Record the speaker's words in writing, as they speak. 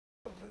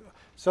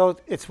So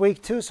it's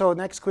week 2, so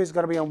next quiz is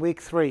going to be on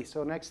week 3.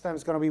 So next time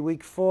it's going to be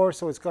week 4,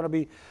 so it's going to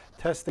be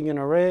testing in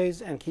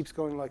arrays and keeps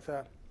going like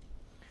that.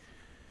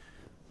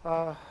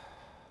 I'll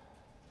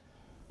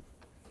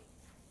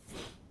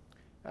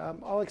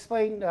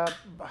explain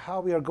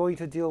how we are going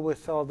to deal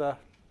with all the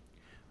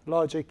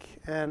logic,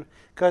 and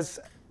because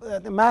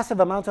the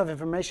massive amount of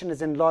information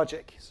is in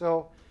logic.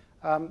 So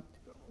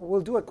we'll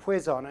do a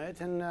quiz on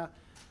it, and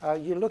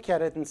you look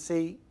at it and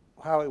see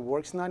how it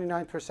works.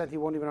 99%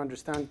 you won't even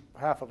understand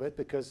half of it,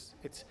 because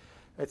it's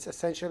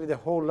essentially the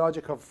whole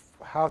logic of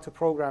how to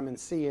program in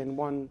C in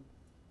one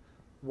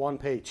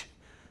page.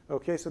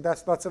 Okay, so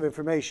that's lots of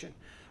information.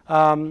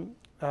 So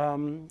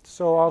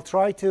I'll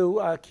try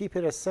to keep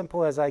it as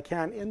simple as I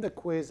can in the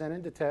quiz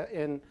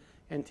and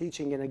in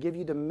teaching, and I give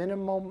you the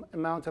minimum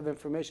amount of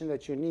information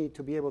that you need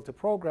to be able to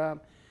program,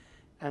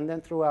 and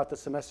then throughout the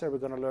semester we're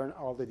going to learn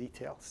all the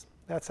details.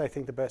 That's, I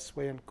think, the best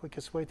way and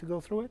quickest way to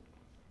go through it.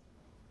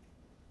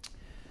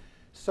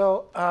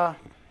 So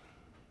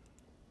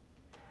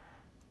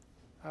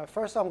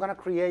first I'm going to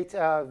create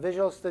a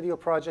Visual Studio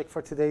project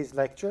for today's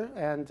lecture,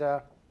 and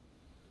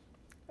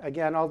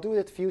again, I'll do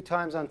it a few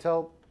times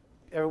until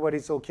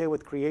everybody's okay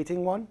with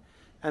creating one,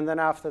 and then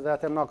after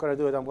that I'm not going to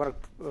do it. I'm going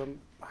to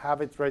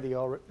have it ready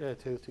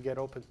to get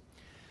open.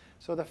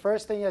 So the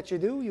first thing that you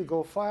do, you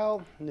go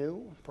File,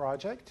 New,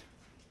 Project.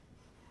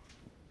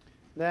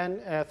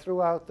 Then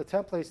throughout the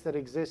templates that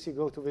exist, you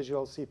go to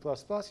Visual C++,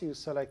 you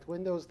select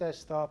Windows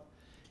Desktop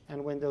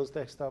and Windows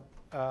Desktop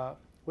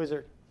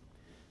Wizard.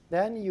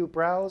 Then you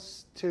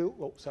browse to,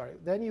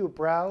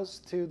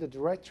 the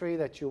directory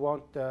that you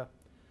want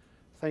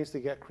things to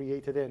get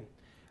created in.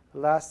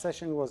 Last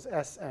session was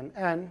S and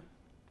N,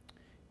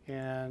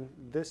 and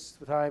this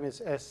time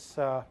is SQ,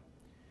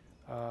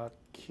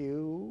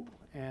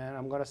 and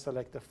I'm going to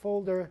select the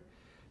folder.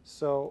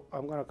 So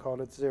I'm going to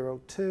call it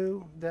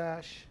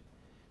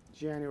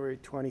 02-January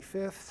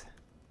 25th.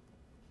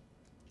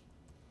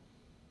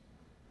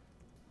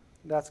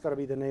 That's going to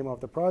be the name of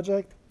the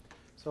project.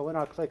 So when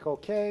I click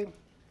OK,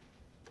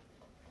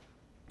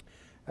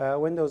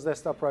 Windows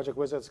Desktop Project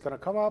Wizard is going to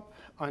come up.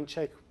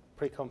 Uncheck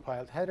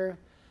precompiled header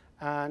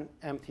and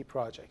empty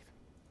project.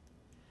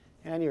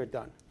 And you're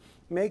done.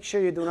 Make sure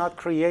you do not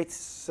create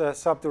a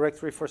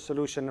subdirectory for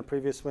solution in the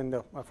previous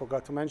window. I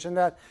forgot to mention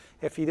that.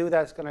 If you do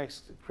that, it's going to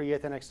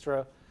create an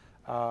extra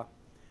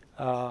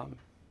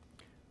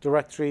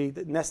directory,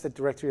 nested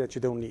directory that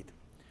you don't need.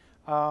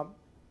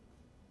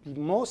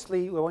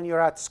 Mostly, when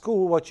you're at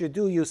school, what you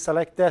do, you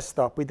select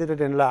desktop. We did it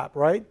in lab,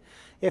 right?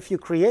 If you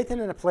create it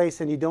in a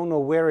place and you don't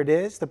know where it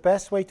is, the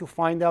best way to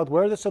find out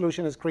where the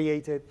solution is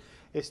created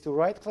is to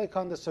right-click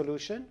on the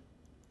solution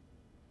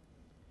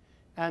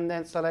and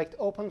then select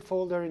Open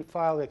Folder in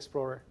File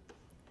Explorer.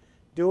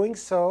 Doing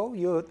so,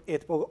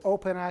 it will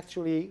open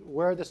actually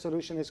where the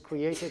solution is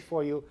created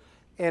for you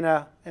in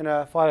a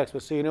File Explorer,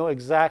 so you know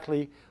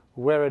exactly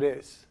where it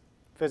is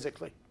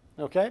physically.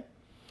 Okay?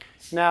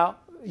 Now,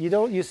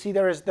 you see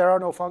there are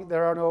no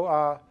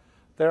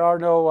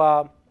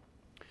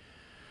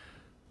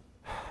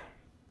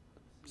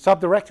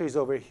subdirectories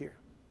over here.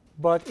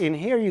 But in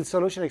here, your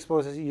solution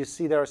exposes, you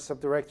see there are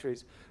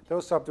subdirectories.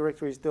 Those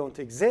subdirectories don't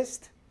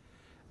exist.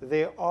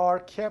 They are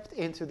kept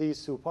into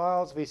these two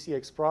files,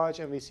 VCXproj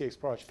and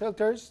VCXproj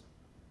filters.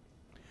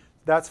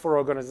 That's for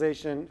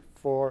organization,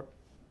 for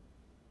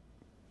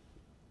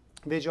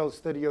Visual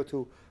Studio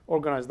to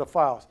organize the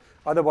files.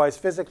 Otherwise,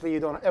 physically, you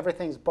don't.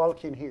 Everything's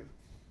bulk in here,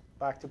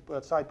 back to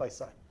side by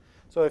side.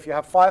 So if you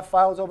have 5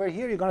 files over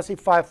here, you're going to see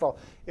 5 files.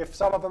 If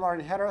some of them are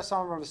in header,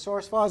 some of them are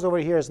source files, over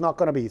here it's not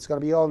going to be. It's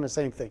going to be all in the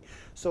same thing.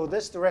 So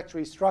this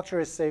directory structure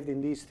is saved in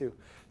these two.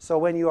 So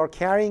when you are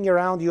carrying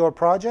around your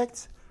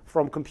projects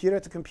from computer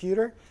to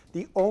computer,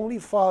 the only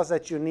files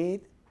that you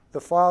need,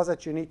 the files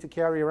that you need to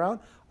carry around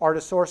are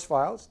the source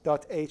files,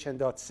 .h and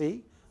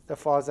 .c, the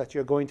files that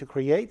you're going to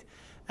create.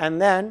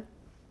 And then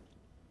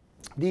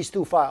these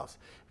 2 files,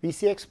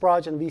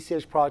 VCXproj and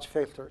VCXproj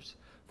filters.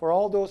 For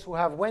all those who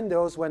have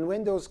Windows, when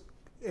Windows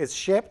is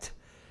shipped,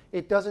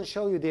 it doesn't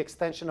show you the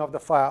extension of the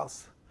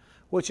files,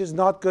 which is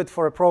not good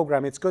for a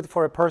program. It's good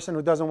for a person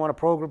who doesn't want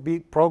to be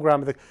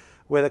programmed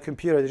with a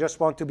computer. They just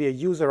want to be a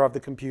user of the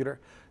computer.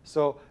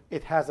 So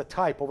it has a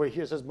type. Over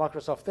here it says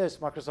Microsoft this,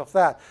 Microsoft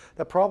that.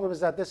 The problem is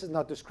that this is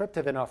not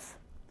descriptive enough.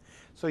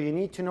 So you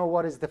need to know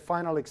what is the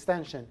final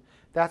extension.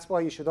 That's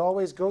why you should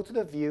always go to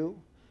the View,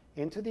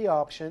 into the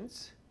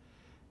Options,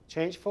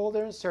 change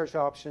Folder and Search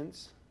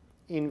Options.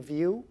 In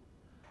View,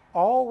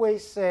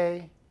 always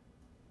say,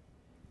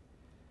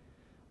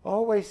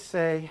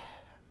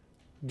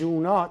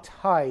 do not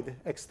hide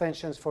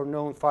extensions for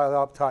known file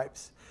op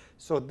types.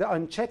 So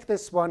uncheck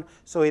this one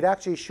so it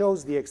actually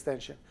shows the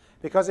extension.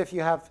 Because if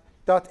you have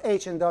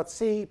 .h and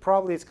 .c,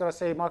 probably it's going to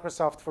say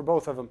Microsoft for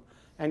both of them,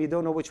 and you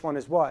don't know which one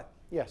is what.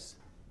 Yes?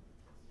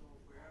 So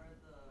where are the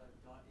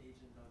 .h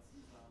and .c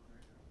files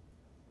right now?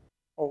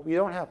 Oh, you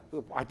don't have.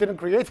 I didn't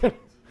create it.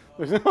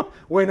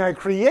 When I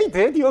create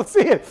it, you'll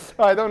see it.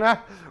 I don't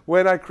have.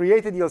 When I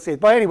create it, you'll see it.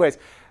 But anyways,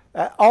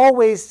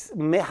 always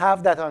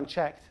have that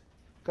unchecked.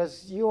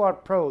 because you are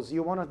pros.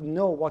 You want to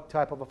know what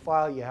type of a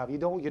file you have. You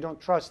don't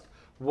trust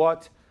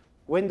what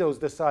Windows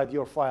decide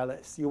your file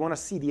is. You want to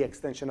see the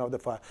extension of the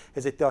file.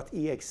 Is it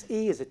 .exe?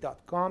 Is it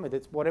 .com? Is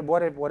it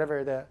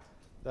whatever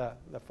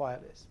the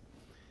file is.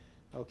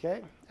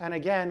 Okay. And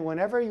again,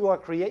 whenever you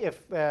are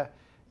if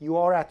you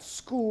are at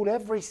school,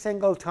 every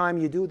single time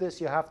you do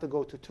this, you have to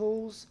go to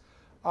Tools,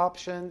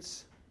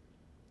 Options,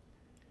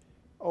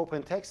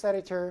 Open Text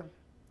Editor,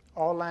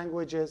 All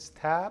Languages,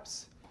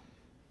 Tabs,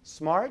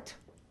 Smart.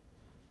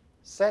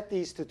 Set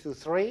these to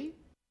 3,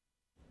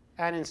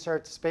 and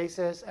insert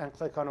spaces, and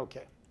click on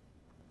OK.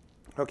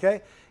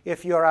 Okay?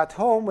 If you're at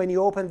home, when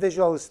you open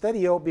Visual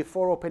Studio,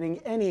 before opening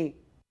any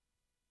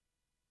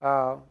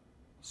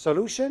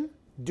solution,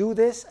 do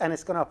this, and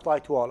it's going to apply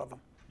to all of them.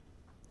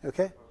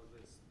 Okay?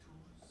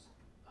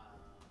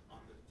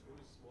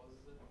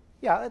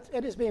 Yeah,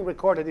 it is being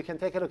recorded. You can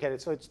take a look at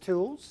it. So it's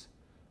Tools,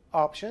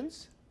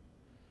 Options,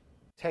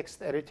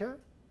 Text Editor,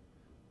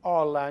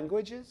 All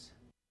Languages,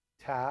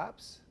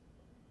 Tabs,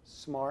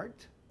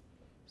 Smart,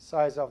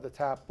 size of the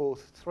tab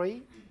both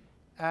 3,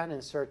 and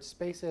insert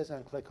spaces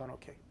and click on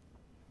OK.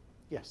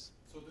 Yes?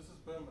 So this is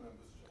permanent.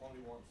 This is only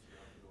once you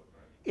have to do it,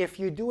 right? If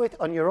you do it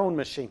on your own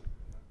machine.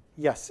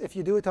 Yes, if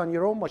you do it on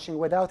your own machine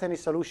without any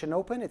solution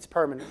open, it's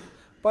permanent.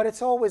 But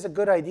it's always a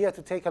good idea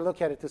to take a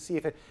look at it to see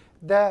if it.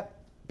 The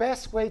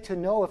best way to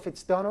know if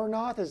it's done or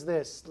not is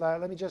this.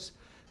 Let me just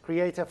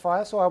create a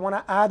file. So I want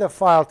to add a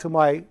file to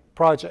my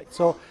project.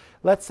 So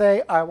let's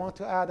say I want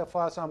to add a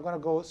file. So I'm going to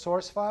go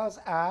Source Files,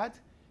 Add,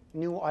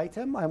 New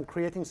Item. I'm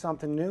creating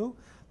something new.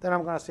 Then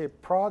I'm going to say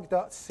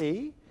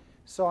prog.c.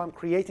 So I'm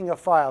creating a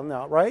file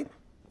now, right?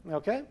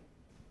 OK?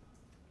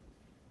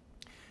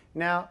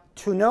 Now,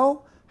 to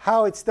know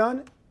how it's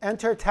done,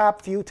 enter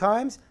tab few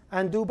times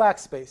and do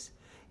backspace.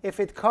 If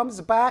it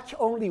comes back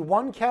only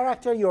one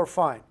character, you're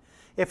fine.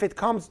 If it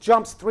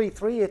jumps 3,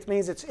 it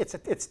means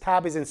its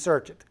tab is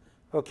inserted.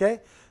 Okay?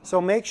 So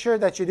make sure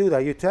that you do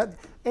that.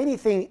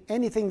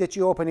 Anything that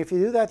you open, if you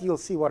do that, you'll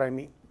see what I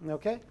mean.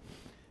 Okay?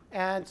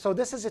 And so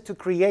this is it to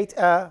create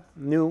a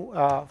new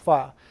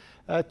file.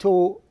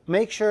 To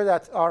make sure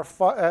that our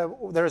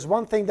there's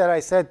one thing that I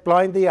said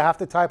blindly I have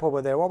to type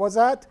over there. What was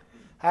that?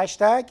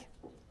 Hashtag?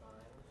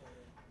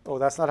 Oh,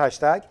 that's not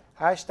hashtag.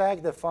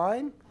 Hashtag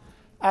define.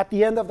 At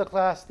the end of the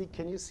class,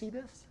 can you see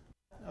this?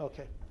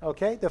 OK.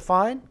 OK,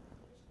 define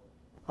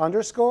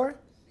underscore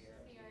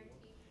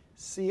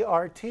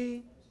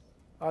CRT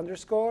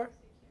underscore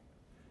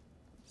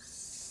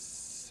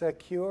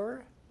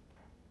secure.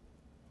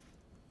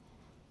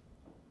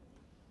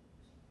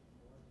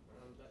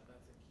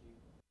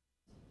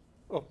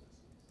 Oh.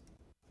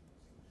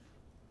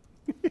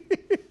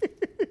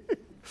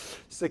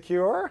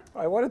 Secure.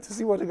 I wanted to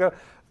see what to go.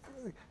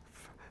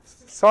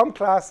 Some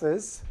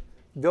classes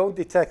don't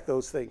detect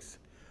those things.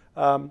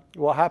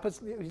 What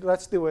happens?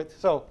 Let's do it.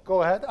 So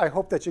go ahead. I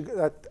hope that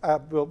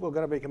we're going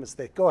to make a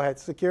mistake. Go ahead.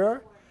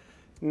 Secure.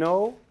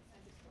 No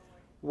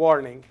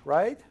warning.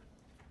 Right?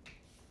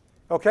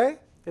 OK?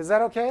 Is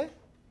that OK?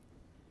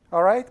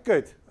 All right.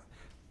 Good.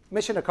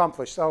 Mission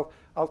accomplished. So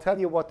I'll tell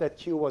you what that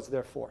Q was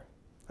there for.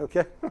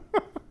 OK?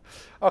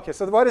 OK.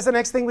 So what is the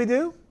next thing we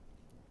do?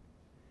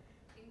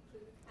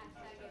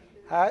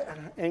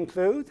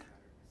 Include.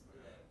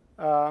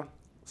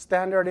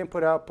 Standard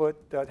input output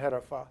header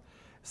file.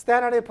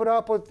 Standard input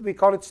output, we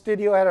call it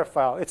studio header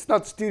file. It's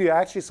not studio.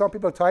 Actually, some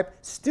people type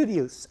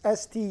studios,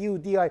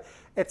 S-T-U-D-I.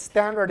 It's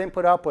standard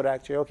input output,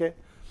 actually. OK?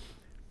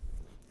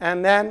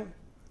 And then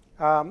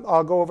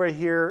I'll go over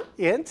here,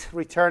 int,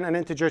 return an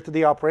integer to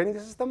the operating.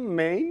 This is the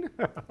main,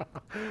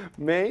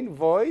 main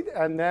void.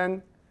 And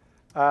then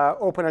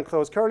open and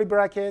close curly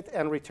bracket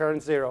and return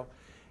 0.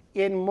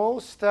 In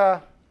most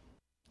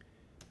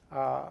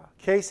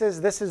cases,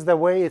 this is the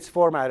way it's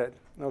formatted.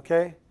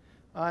 OK?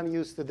 I'm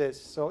used to this.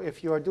 So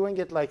if you are doing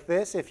it like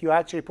this, if you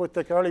actually put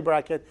the curly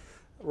bracket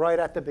right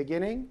at the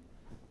beginning,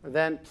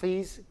 then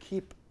please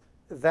keep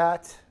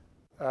that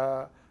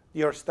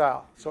your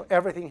style. So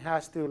everything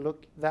has to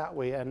look that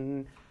way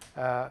and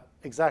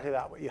exactly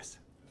that way. Yes?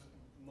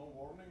 No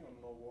warning or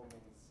no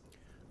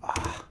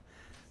warnings?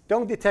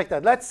 Don't detect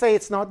that. Let's say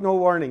it's not no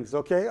warnings.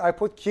 OK? I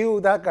put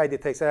Q, that guy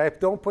detects it. I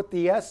don't put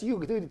the S, you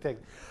do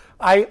detect it.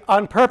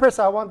 On purpose,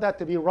 I want that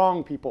to be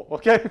wrong, people.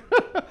 OK?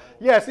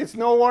 Yes, it's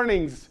no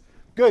warnings.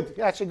 Good.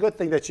 Actually, good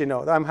thing that you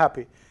know. I'm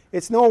happy.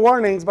 It's no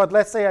warnings, but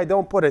let's say I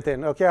don't put it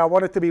in. OK? I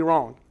want it to be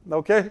wrong.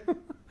 OK?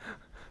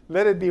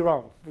 Let it be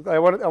wrong. I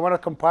want to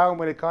compile.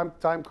 When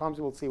time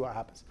comes, we'll see what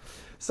happens.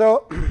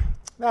 So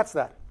that's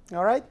that.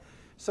 All right?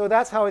 So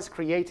that's how it's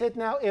created.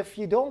 Now, if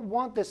you don't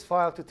want this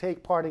file to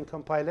take part in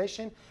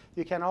compilation,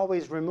 you can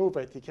always remove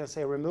it. You can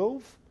say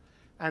remove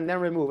and then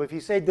remove. If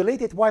you say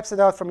delete, it wipes it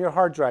out from your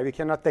hard drive. You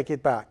cannot take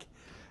it back.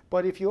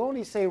 But if you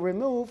only say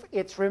remove,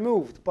 it's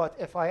removed. But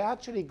if I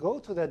actually go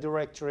to the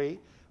directory,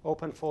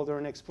 open folder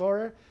in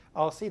Explorer,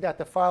 I'll see that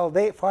the file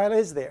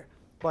is there.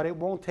 But it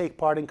won't take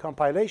part in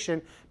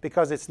compilation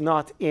because it's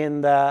not in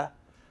the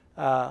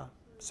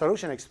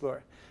Solution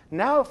Explorer.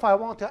 Now, if I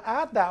want to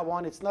add that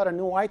one, it's not a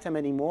new item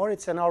anymore.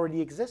 It's an already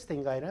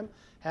existing item.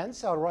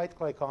 Hence, I'll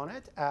right-click on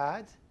it,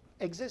 add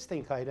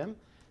existing item,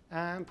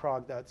 and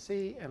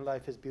prog.c, and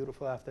life is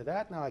beautiful after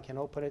that. Now I can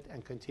open it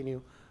and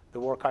continue the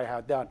work I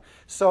had done.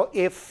 So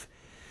if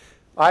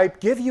I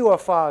give you a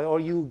file, or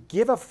you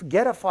get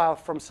a file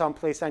from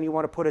someplace and you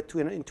want to put it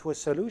into a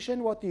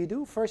solution, what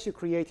do? First, you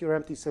create your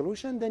empty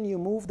solution. Then you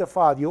move the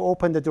file. You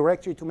open the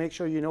directory to make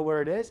sure you know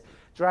where it is.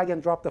 Drag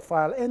and drop the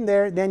file in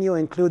there. Then you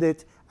include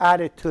it,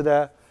 add it to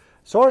the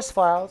source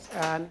files,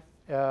 and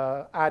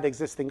add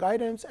existing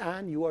items,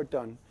 and you are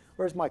done.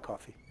 Where's my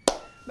coffee?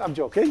 I'm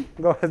joking.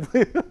 Go ahead,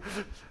 please.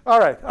 All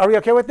right. Are we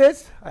OK with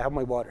this? I have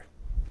my water.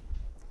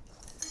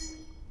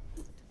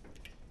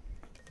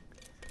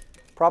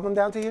 Problem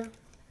down to here?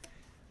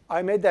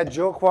 I made that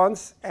joke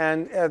once,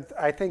 and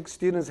I think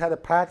students had a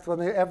pact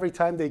when every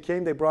time they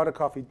came, they brought a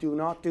coffee. Do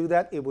not do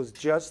that. It was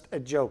just a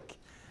joke.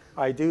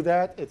 I do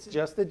that. It's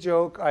just a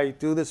joke. I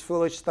do this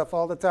foolish stuff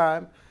all the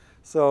time.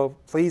 So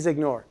please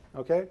ignore.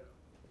 OK?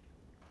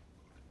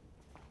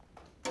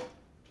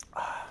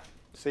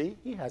 See?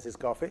 He has his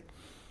coffee.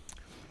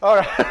 All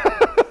right.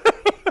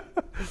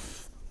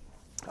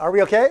 Are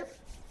we OK?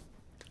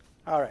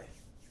 All right.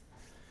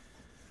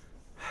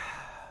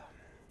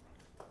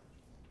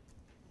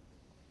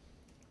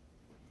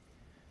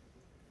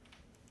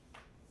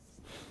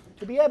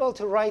 To be able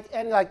to write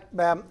any, like,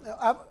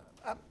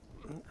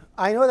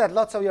 I know that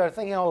lots of you are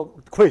thinking, oh,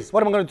 quiz.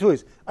 What am I going to do?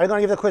 Are you going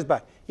to give the quiz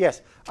back?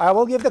 Yes, I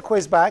will give the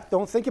quiz back.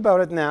 Don't think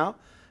about it now.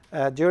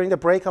 During the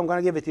break, I'm going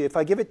to give it to you. If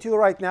I give it to you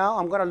right now,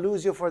 I'm going to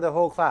lose you for the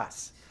whole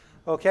class.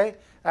 OK?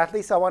 At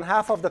least I want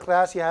half of the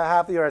class. You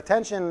have your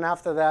attention. And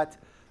after that,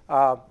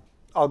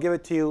 I'll give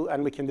it to you,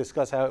 and we can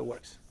discuss how it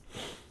works.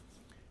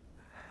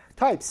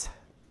 Types.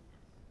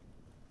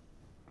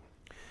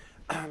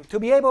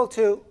 To be able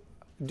to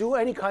do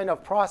any kind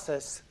of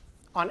process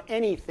on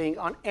anything,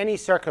 on any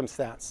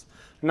circumstance,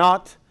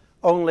 not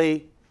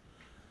only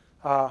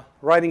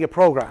writing a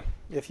program.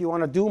 If you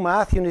want to do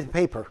math, you need a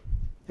paper.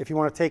 If you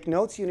want to take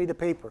notes, you need a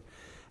paper.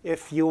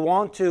 If you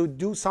want to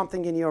do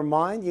something in your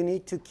mind, you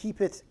need to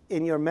keep it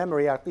in your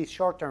memory, at least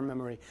short-term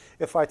memory.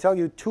 If I tell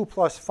you 2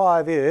 plus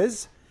 5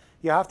 is,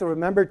 you have to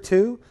remember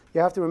 2,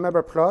 you have to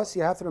remember plus,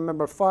 you have to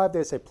remember 5.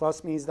 They say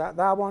plus means that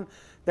one.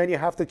 Then you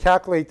have to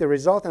calculate the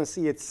result and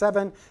see it's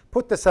 7.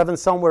 Put the 7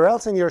 somewhere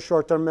else in your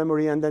short-term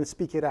memory and then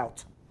speak it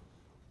out.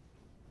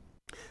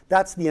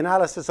 That's the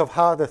analysis of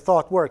how the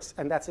thought works,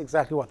 and that's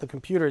exactly what the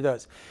computer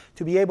does.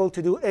 To be able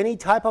to do any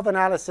type of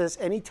analysis,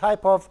 any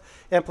type of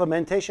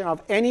implementation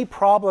of any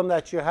problem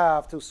that you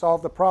have to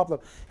solve the problem,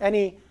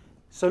 any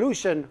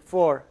solution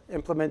for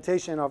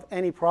implementation of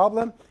any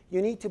problem,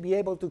 you need to be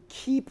able to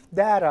keep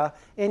data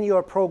in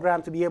your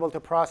program to be able to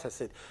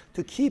process it.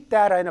 To keep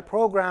data in a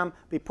program,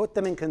 we put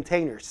them in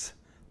containers.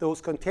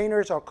 Those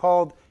containers are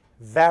called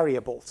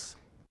variables.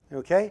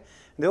 Okay?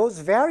 Those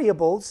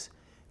variables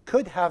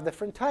could have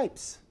different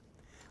types.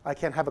 I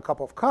can have a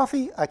cup of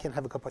coffee, I can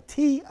have a cup of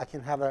tea, I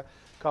can have a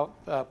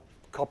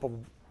cup of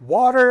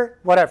water,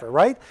 whatever,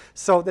 right?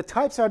 So the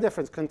types are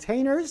different.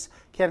 Containers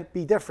can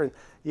be different.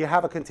 You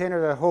have a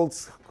container that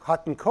holds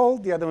hot and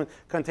cold. The other one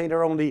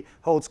container only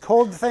holds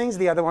cold things.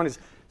 The other one is,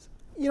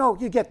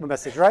 you get the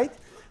message, right?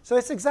 So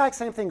it's the exact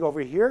same thing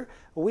over here.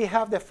 We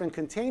have different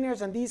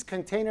containers, and these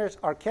containers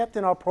are kept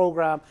in our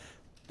program,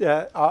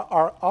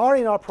 are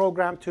in our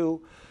program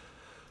to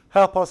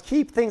help us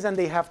keep things, and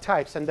they have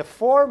types. And the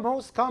 4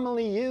 most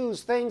commonly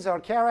used things are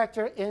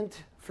character,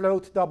 int,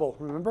 float, double.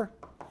 Remember?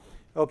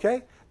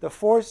 OK? The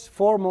four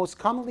most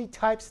common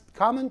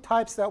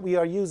types that we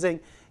are using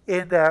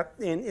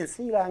in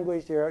C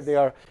language, they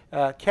are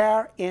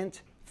char,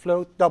 int,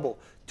 float, double.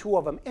 2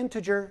 of them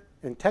integer,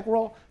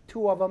 integral.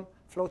 2 of them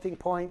floating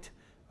point,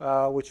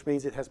 which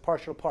means it has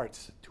partial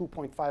parts.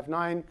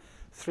 2.59,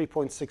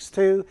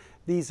 3.62.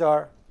 These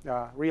are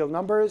real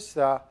numbers.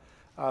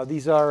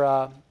 These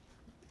are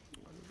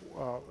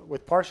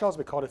with partials.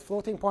 We call it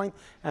floating point.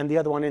 And the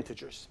other one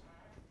integers.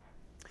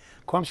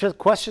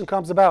 Question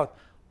comes about.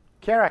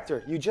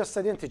 Character, you just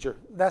said integer.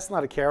 That's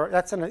not a character.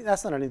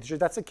 That's not an integer.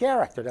 That's a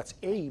character. That's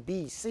A,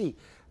 B, C.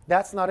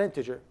 That's not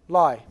integer.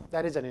 Lie.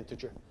 That is an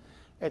integer.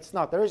 It's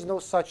not. There is no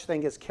such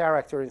thing as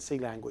character in C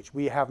language.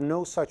 We have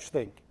no such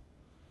thing.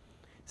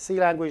 C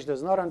language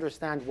does not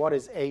understand what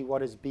is A,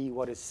 what is B,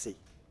 what is C.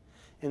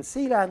 In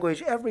C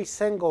language, every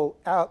single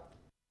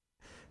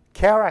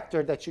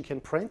character that you can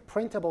print,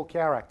 printable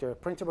character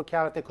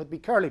could be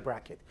curly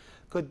bracket,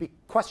 could be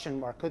question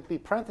mark, could be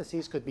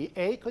parentheses, could be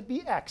A, could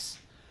be X.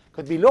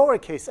 Could be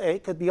lowercase a,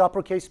 could be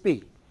uppercase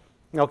b.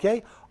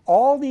 Okay?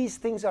 All these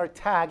things are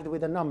tagged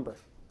with a number.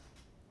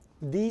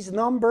 These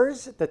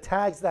numbers, the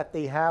tags that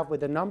they have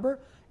with a number,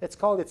 it's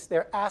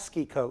their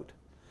ASCII code,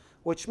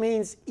 which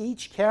means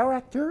each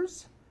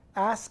character's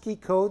ASCII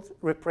code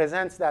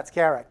represents that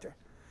character.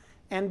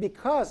 And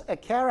because a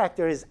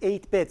character is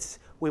 8 bits,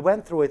 we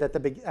went through it at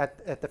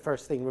the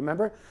first thing.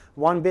 Remember?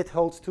 1 bit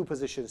holds 2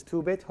 positions.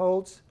 2 bit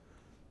holds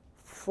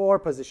 4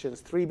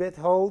 positions. 3 bit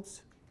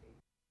holds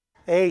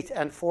 8,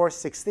 and 4,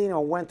 16,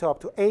 or went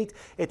up to 8.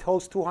 It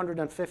holds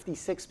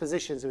 256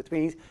 positions. It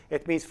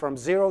means from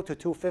 0 to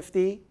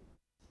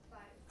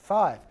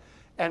 255.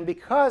 And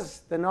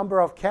because the number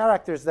of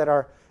characters that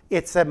are,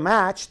 it's a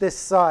match, this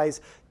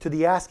size, to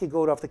the ASCII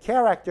code of the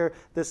character,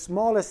 the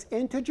smallest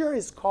integer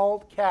is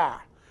called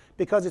char,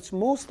 because it's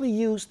mostly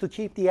used to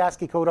keep the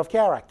ASCII code of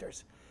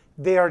characters.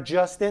 They are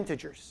just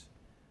integers.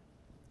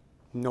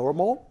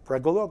 Normal,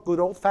 regular, good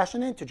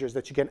old-fashioned integers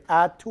that you can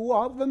add 2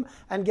 of them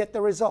and get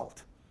the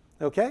result.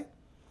 Okay?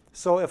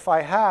 So if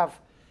I have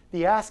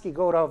the ASCII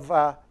code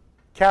of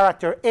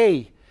character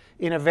A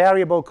in a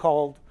variable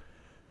called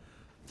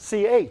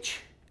ch,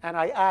 and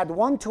I add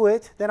 1 to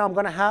it, then I'm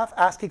going to have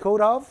ASCII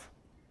code of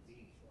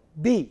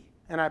B.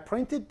 And I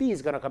printed, B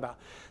is going to come out.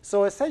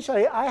 So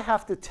essentially, I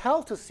have to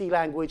tell to C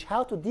language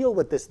how to deal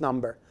with this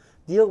number.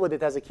 Deal with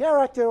it as a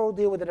character or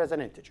deal with it as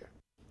an integer.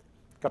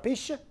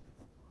 Capisce?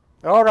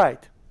 All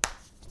right.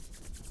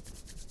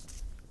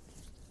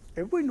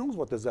 Everybody knows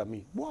what does that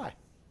mean. Why?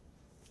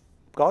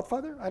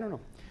 Godfather? I don't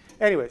know.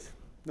 Anyways,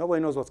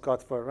 nobody knows what's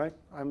Godfather, right?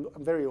 I'm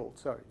very old.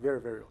 Sorry, very,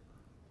 very old.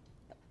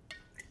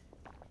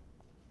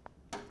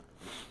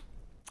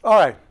 All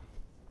right.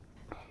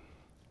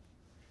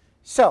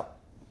 So,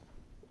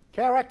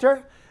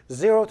 character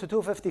 0 to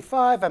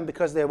 255, and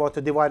because they want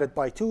to divide it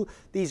by 2,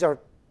 these are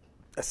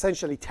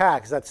essentially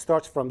tags that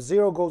starts from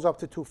 0, goes up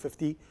to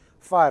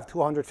 255,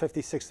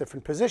 256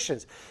 different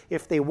positions.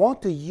 If they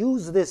want to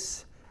use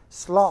this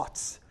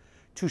slots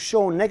to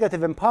show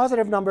negative and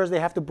positive numbers, they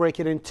have to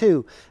break it in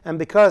 2. And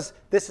because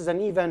this is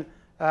an even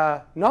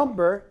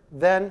number,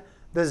 then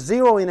the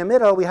 0 in the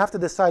middle, we have to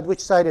decide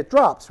which side it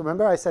drops.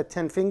 Remember, I said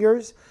 10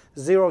 fingers,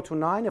 0 to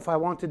 9. If I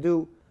want to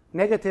do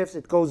negatives,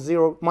 it goes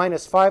 0,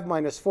 minus 5,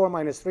 minus 4,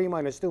 minus 3,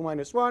 minus 2,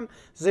 minus 1,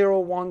 0,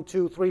 1,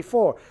 2, 3,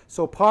 4.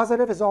 So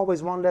positive is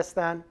always 1 less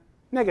than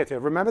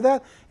negative. Remember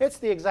that? It's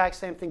the exact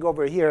same thing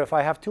over here. If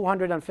I have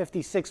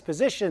 256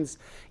 positions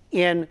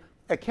in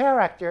a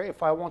character,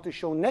 if I want to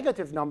show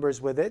negative numbers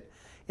with it,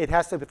 it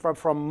has to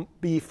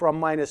be from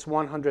minus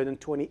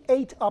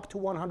 128 up to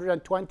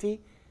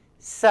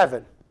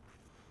 127.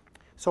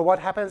 So what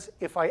happens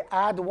if I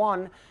add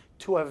 1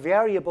 to a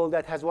variable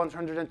that has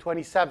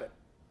 127?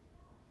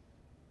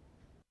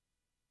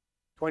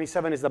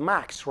 27 is the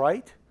max,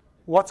 right?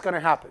 What's going to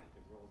happen?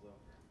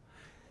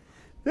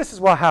 This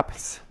is what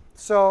happens.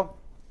 So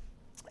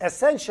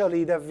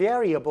essentially, the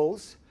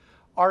variables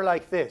are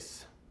like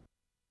this.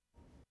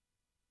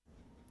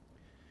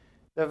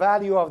 The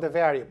value of the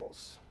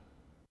variables.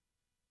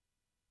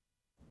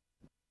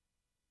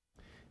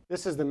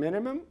 This is the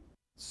minimum.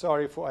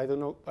 Sorry for, I don't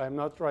know, I'm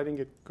not writing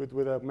it good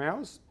with a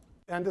mouse.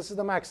 And this is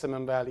the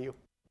maximum value.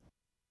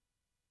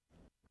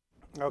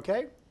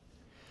 Okay?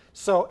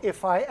 So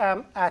if I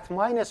am at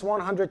minus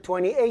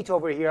 128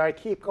 over here, I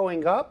keep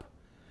going up.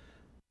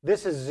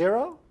 This is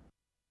 0.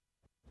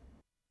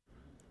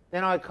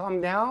 Then I come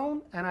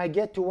down, and I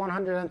get to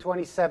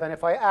 127.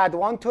 If I add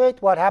 1 to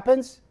it, what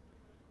happens?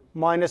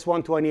 Minus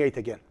 128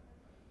 again.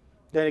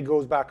 Then it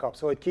goes back up.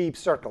 So it keeps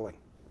circling.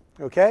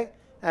 Okay?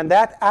 And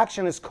that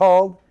action is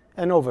called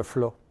an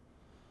overflow.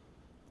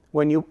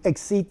 When you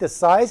exceed the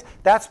size,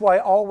 that's why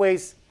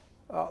always,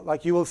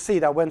 like you will see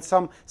that when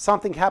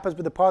something happens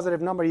with a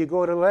positive number, you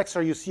go to the next,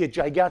 or you see a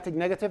gigantic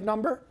negative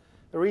number.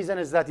 The reason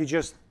is that you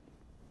just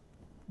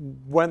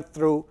went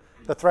through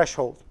the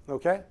threshold.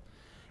 Okay?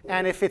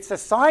 And if it's a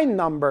signed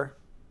number,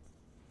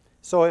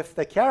 so if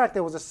the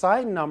character was a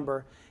signed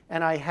number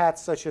and I had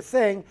such a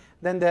thing,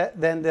 then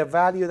the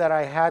value that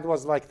I had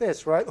was like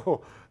this, right? Oh,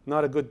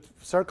 not a good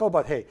circle,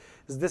 but hey,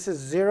 this is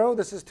 0,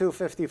 this is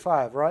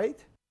 255, right?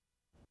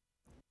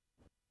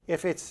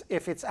 If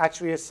it's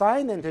actually a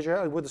signed integer,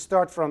 it would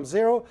start from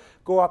 0,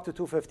 go up to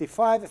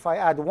 255. If I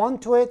add 1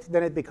 to it,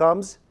 then it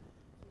becomes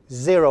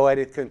 0, and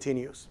it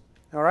continues.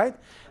 All right?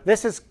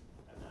 This is...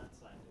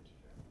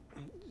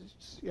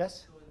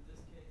 Yes? So in this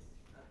case,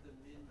 at the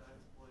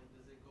min-max point,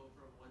 does it go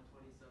from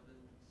 127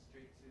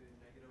 straight to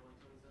negative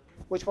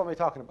 127? Which one are we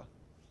talking about?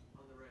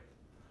 On the right.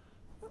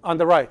 On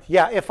the right.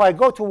 Yeah, if I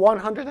go to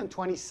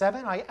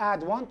 127, I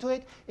add 1 to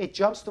it, it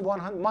jumps to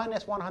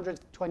minus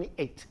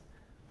 128.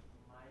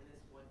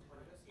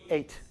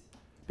 8.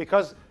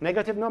 Because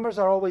negative numbers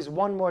are always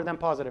 1 more than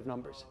positive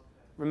numbers.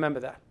 Remember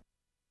that.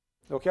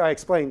 Okay, I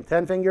explained.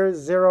 10 fingers,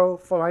 0,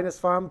 4, minus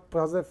 5,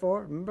 positive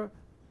 4. Remember?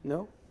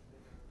 No?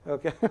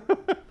 Okay.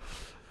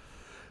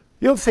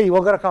 You'll see. We're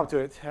going to come to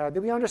it.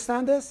 Do we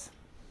understand this?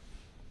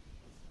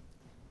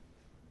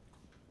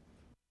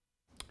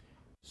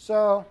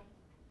 So,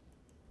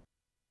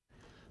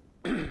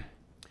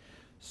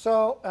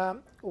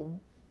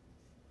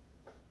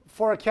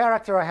 for a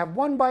character, I have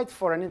 1 byte.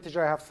 For an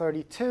integer, I have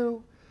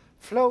 32.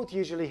 Float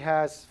usually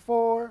has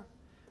 4.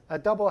 A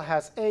double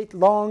has 8.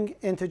 Long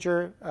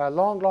integer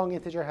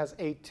has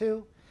 8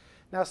 too.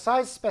 Now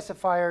size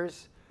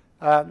specifiers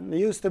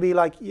used to be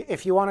like,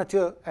 if you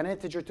wanted an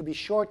integer to be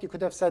short, you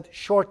could have said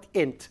short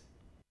int,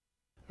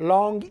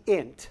 long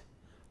int,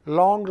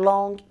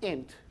 long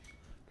int,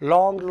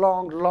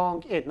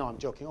 long int. No, I'm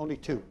joking. Only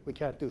 2. We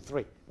can't do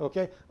 3.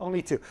 Okay,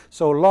 only 2.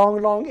 So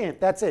long int.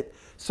 That's it.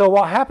 So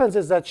what happens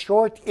is that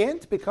short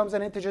int becomes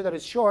an integer that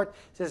is short.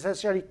 It's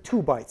essentially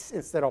 2 bytes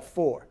instead of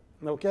 4.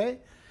 Okay,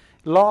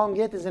 Long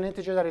int is an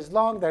integer that is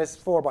long, that is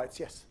 4 bytes,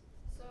 yes.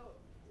 So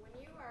when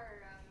you are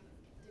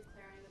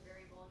declaring the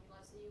variable, and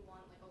let's say you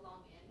want like a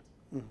long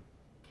int,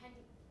 can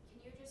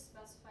you just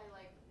specify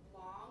like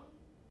long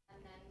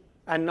and then?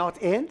 And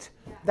not int?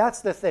 Yeah.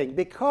 That's the thing.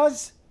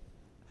 Because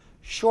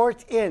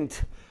short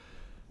int,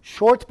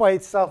 short by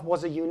itself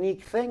was a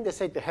unique thing, they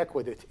said the heck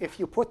with it. If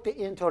you put the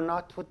int or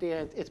not put the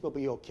int, it will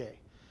be OK.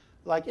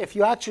 Like if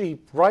you actually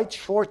write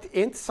short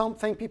int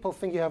something, people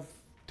think you have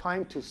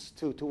time to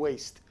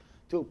waste,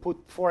 to put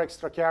 4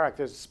 extra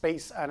characters,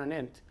 space, and an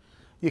int.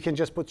 You can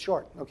just put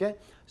short, OK?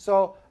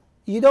 So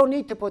you don't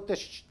need to put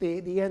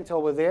the int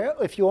over there.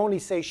 If you only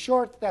say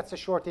short, that's a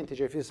short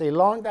integer. If you say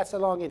long, that's a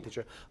long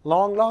integer.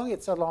 Long, long,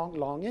 it's a long,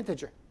 long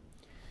integer.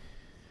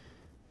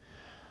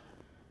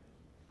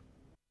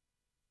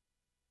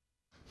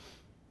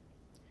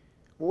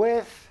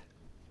 With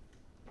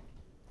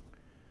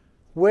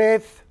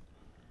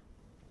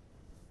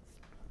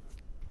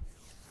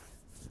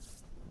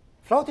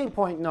floating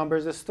point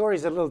numbers, the story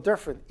is a little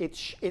different.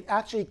 It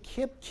actually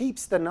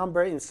keeps the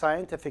number in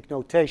scientific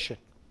notation.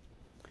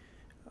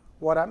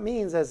 What that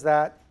means is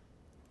that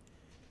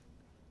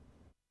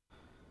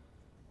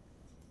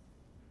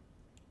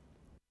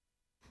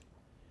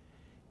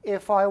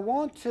if I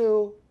want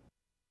to,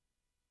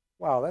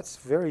 wow, that's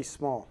very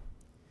small.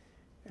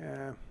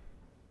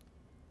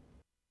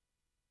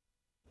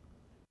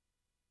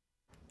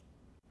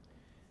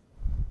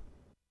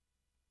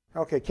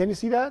 OK, can you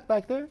see that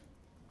back there?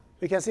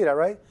 You can see that,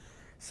 right?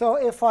 So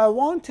if I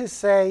want to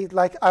say,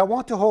 like, I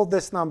want to hold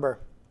this number,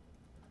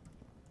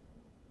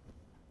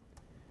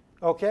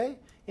 OK?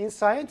 In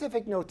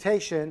scientific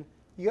notation,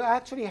 you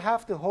actually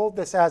have to hold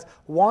this as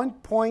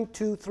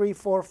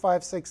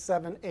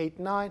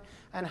 1.2345678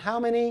 and how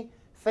many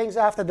things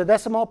after the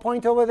decimal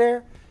point over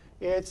there?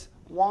 It's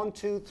 1,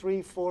 2,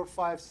 3, 4,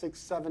 5, 6,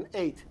 7,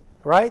 8,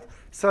 right?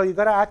 So you've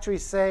got to actually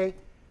say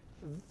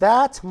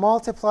that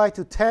multiplied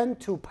to 10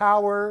 to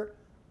power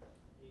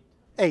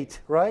 8,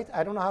 right?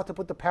 I don't know how to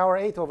put the power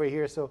 8 over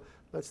here, so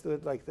let's do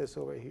it like this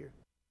over here.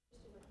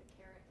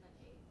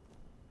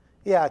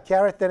 Yeah,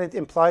 caret, then it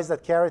implies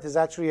that caret is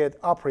actually an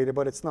operator,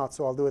 but it's not,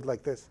 so I'll do it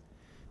like this.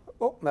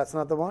 Oh, that's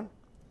not the one?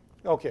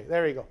 OK,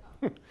 there you go.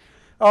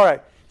 All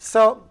right,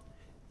 so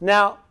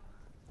now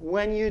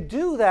when you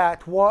do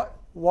that, what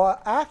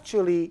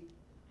actually,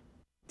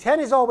 10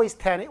 is always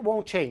 10. It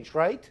won't change,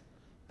 right?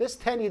 This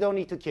 10 you don't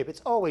need to keep.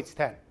 It's always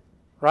 10,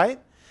 right?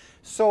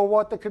 So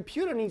what the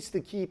computer needs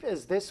to keep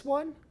is this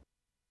one,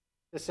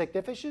 the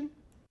significand,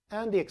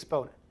 and the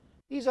exponent.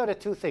 These are the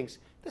two things.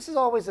 This is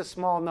always a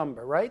small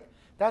number, right?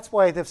 That's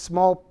why the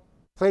small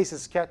place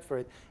is kept for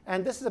it.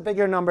 And this is a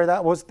bigger number.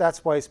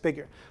 That's why it's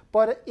bigger.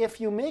 But if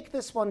you make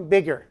this one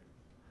bigger,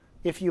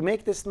 if you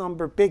make this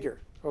number bigger,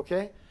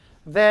 OK,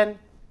 then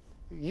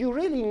you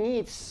really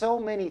need so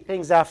many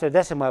things after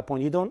decimal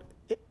point. You don't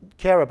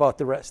care about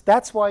the rest.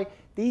 That's why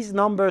these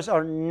numbers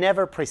are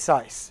never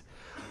precise.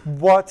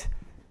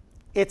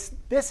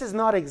 This is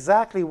not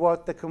exactly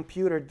what the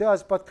computer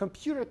does, but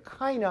computer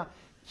kind of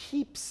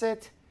keeps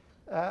it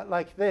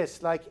like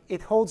this. Like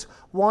it holds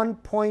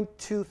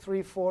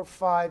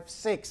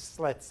 1.23456,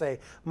 let's say,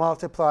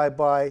 multiplied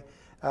by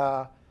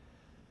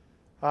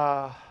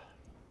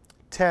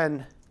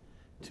 10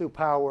 to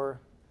power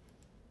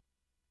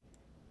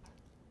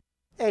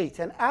 8.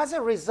 And as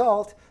a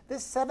result,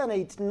 this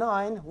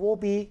 789 will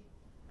be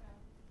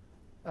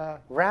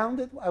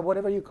rounded,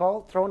 whatever you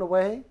call it, thrown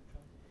away.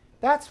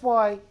 That's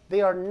why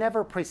they are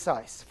never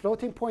precise.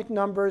 Floating point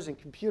numbers in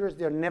computers,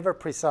 they're never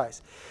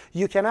precise.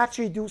 You can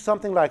actually do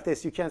something like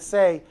this. You can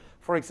say,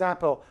 for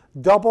example,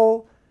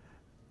 double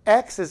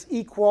x is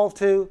equal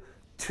to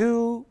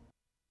 2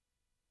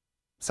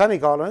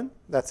 semicolon.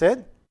 That's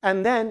it.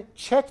 And then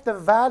check the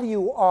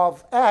value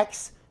of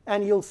x,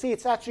 and you'll see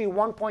it's actually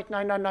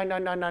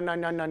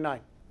 1.999999999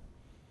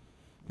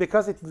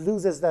 because it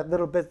loses that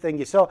little bit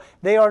thingy. So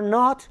they are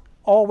not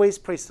always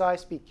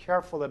precise. Be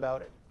careful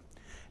about it.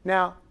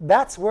 Now,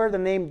 that's where the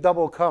name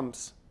double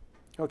comes.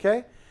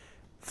 OK?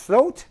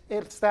 Float,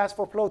 it stands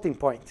for floating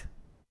point.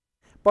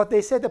 But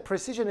they said the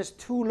precision is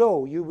too low.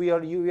 We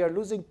are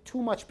losing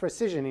too much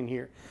precision in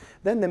here.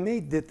 Then they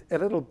made it a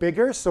little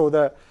bigger. So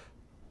the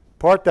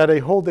part that they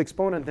hold the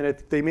exponent in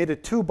it, they made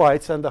it 2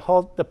 bytes. And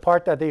the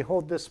part that they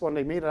hold this one,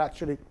 they made it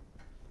actually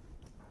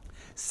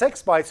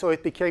 6 bytes. So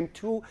it became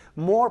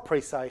more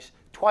precise,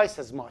 twice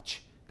as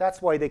much.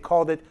 That's why they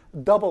called it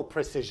double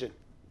precision.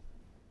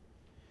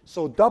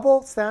 So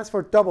double stands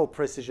for double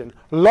precision.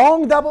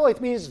 Long double,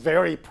 it means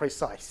very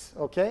precise.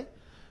 OK?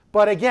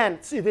 But again,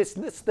 see, it's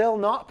still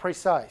not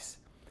precise.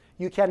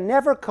 You can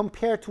never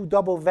compare two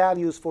double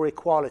values for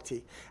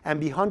equality and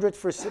be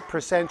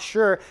 100%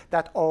 sure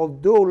that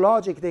although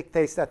logic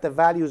dictates that the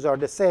values are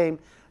the same,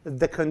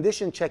 the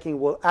condition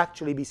checking will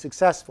actually be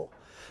successful.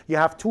 You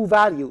have two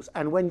values,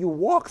 and when you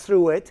walk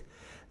through it,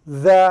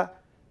 the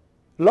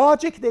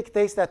logic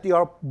dictates that they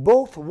are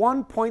both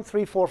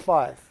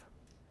 1.345.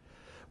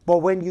 But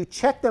when you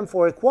check them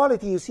for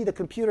equality, you see the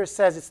computer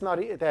says it's not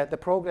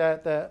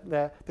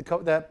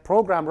the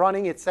program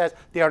running. It says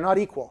they are not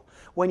equal.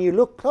 When you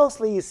look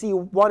closely, you see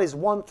one is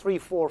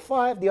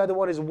 1345, the other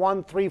one is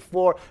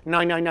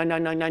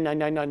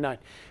 134,999,999,999.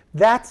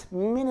 That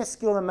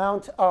minuscule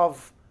amount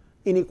of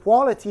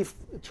inequality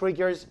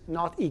triggers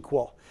not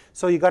equal.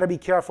 So you got to be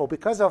careful.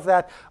 Because of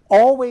that,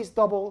 always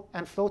double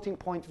and floating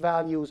point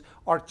values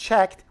are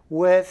checked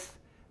with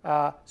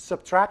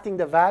subtracting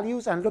the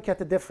values and look at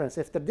the difference.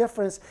 If the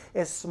difference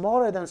is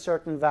smaller than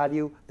certain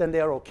value, then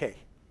they're OK.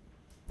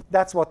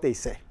 That's what they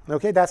say.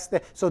 Okay,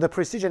 so the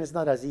precision is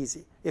not as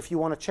easy. If you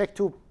want to check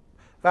two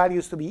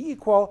values to be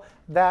equal,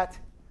 that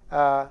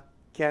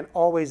can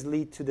always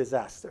lead to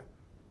disaster.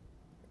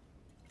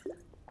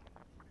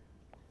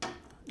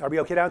 Are we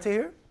OK down to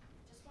here?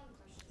 Just one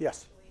question.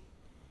 Yes. Actually.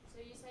 So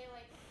you say,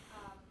 like,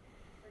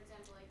 for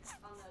example, like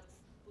on the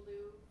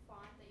blue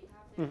font that you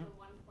have there, the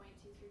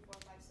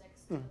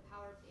 1.23456 to the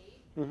power of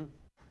 8.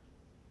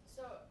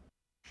 So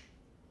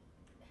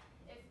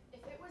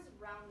if it was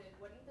rounded,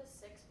 wouldn't the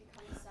 6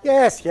 become 7?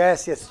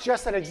 Yes.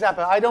 Just an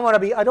example.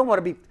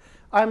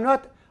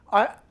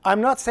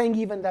 I'm not saying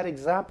even that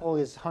example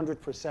is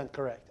 100%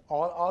 correct.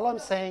 All I'm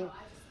saying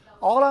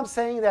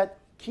that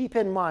keep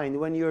in mind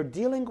when you're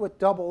dealing with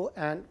double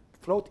and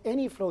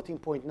any floating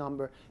point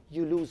number,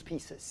 you lose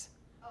pieces.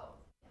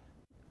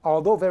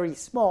 Although very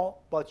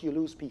small, but you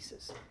lose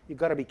pieces. You've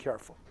got to be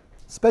careful,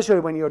 especially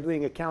when you're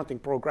doing accounting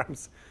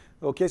programs.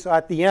 Okay, so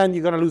at the end,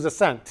 you're going to lose a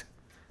cent.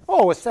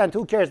 Oh, a cent,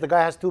 who cares? The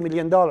guy has $2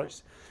 million.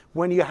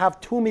 When you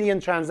have 2 million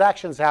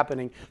transactions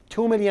happening,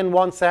 2 million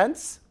 1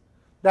 cents,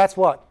 that's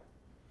what?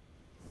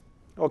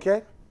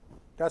 Okay,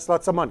 that's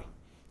lots of money.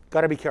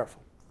 Got to be careful.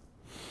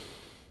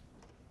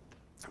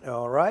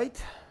 All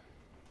right.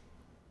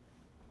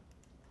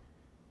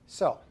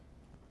 So,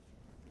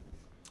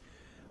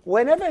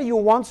 whenever you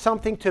want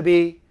something to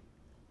be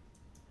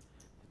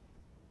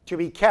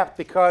kept,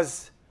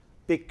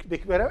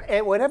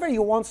 whenever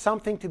you want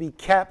something to be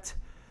kept,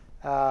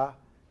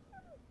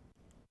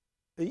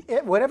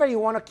 whenever you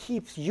want to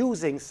keep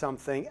using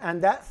something, and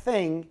that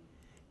thing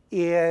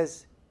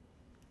is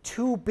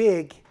too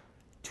big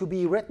to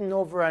be written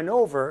over and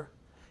over,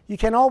 you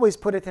can always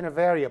put it in a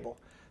variable.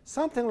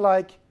 Something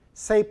like,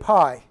 say,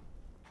 pi.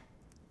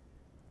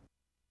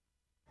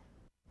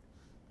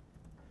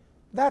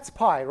 That's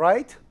pi,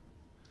 right?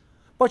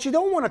 But you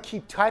don't want to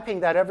keep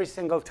typing that every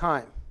single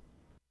time.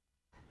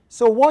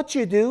 So what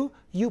you do,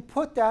 you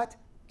put that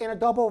in a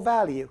double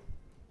value,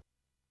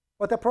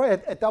 but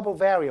a double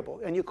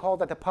variable, and you call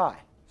that a pi.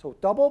 So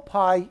double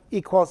pi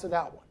equals to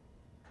that one.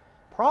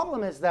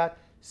 Problem is that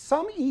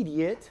some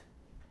idiot,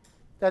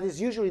 that is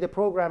usually the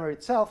programmer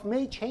itself,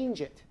 may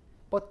change it.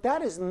 But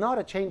that is not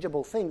a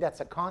changeable thing.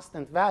 That's a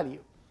constant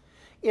value.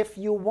 If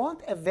you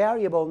want a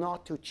variable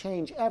not to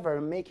change ever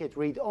and make it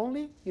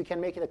read-only, you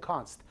can make it a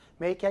const.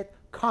 Make it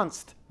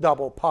const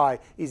double pi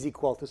is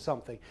equal to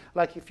something.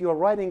 Like if you're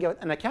writing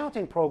an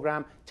accounting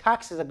program,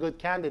 tax is a good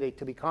candidate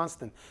to be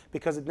constant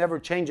because it never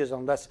changes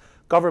unless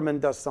government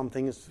does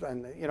something,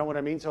 and you know what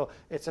I mean? So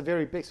it's a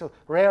very big, so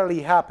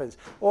rarely happens.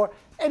 Or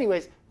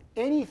anyways,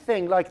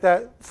 anything like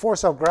the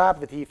force of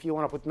gravity, if you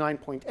want to put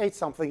 9.8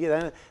 something,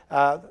 then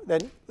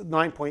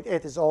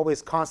 9.8 is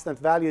always constant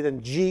value.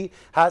 Then G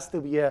has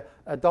to be a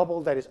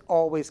double that is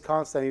always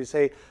constant. You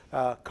say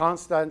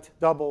constant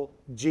double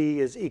G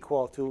is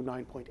equal to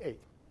 9.8.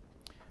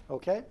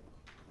 OK?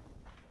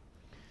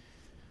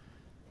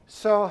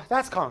 So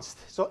that's const.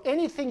 So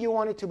anything you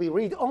want it to be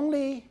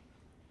read-only,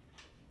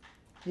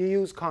 you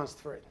use const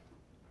for it.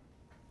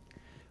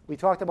 We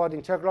talked about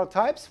integral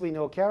types. We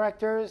know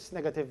characters,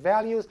 negative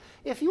values.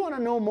 If you want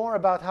to know more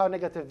about how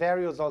negative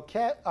values are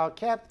kept,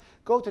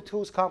 go to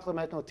two's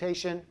complement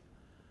notation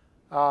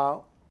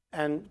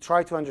and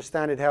try to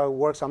understand it, how it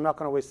works. I'm not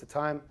going to waste the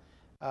time.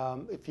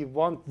 If you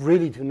want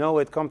really to know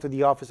it, come to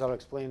the office. I'll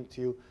explain it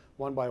to you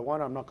one by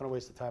one. I'm not going to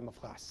waste the time of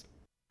class.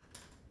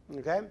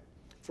 OK?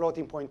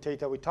 Floating point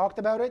theta, we talked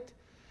about it.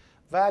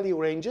 Value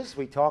ranges,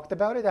 we talked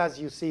about it. As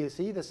you see,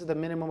 this is the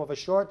minimum of a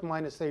short,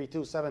 minus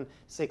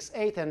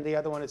 32,768, and the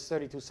other one is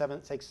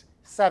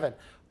 32,767.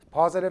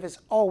 Positive is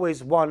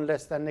always 1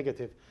 less than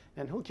negative.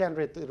 And who can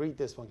read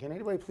this one? Can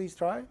anybody please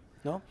try?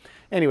 No?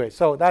 Anyway,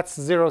 so that's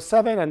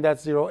 0.7 and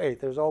that's 0.8.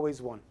 There's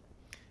always 1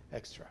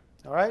 extra.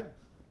 All right?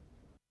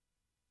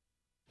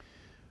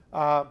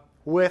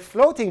 With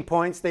floating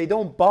points, they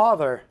don't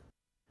bother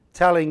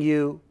telling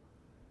you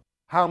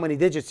how many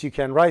digits you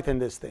can write in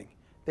this thing.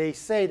 They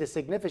say the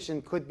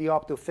significand could be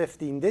up to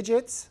 15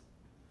 digits,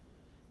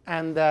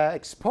 and the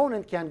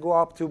exponent can go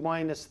up to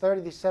minus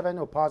 37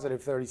 or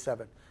positive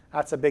 37.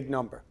 That's a big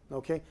number,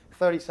 OK?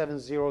 37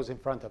 zeros in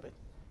front of it,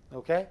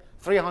 OK?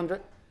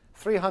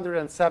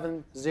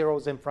 307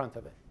 zeros in front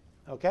of it,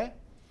 OK?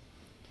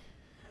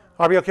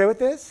 Are we OK with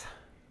this?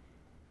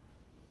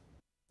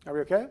 Are we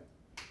OK?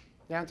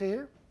 Down to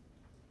here?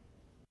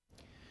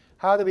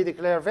 How do we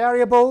declare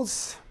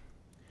variables?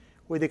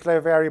 We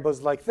declare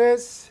variables like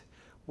this.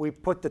 We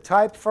put the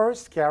type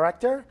first,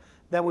 character.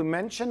 Then we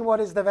mention what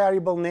is the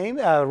variable name,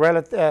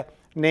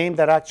 name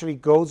that actually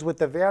goes with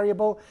the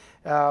variable.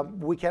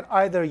 We can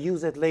either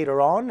use it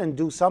later on and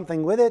do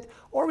something with it,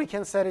 or we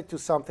can set it to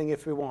something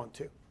if we want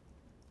to.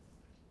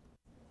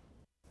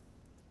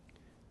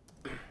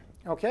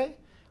 Okay?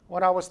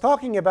 When I was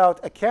talking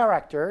about a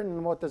character,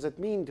 and what does it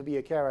mean to be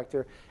a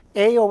character,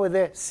 A over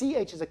there,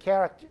 CH is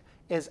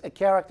a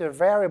character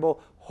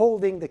variable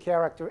holding the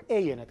character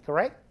A in it,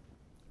 correct?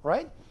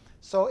 Right?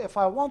 So if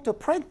I want to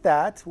print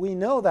that, we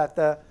know that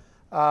the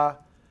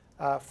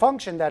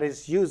function that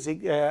is used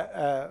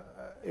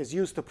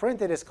to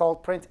print it is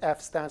called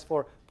printf, stands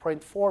for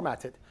print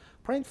formatted.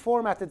 Print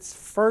formatted's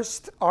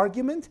first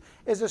argument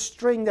is a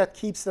string that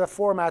keeps the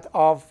format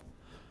of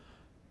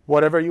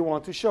whatever you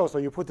want to show. So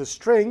you put a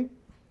string,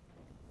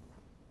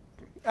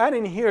 and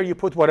in here you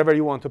put whatever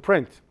you want to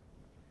print.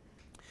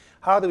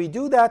 How do we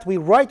do that? We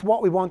write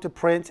what we want to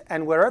print,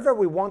 and wherever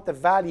we want the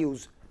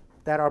values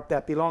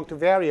that belong to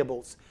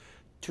variables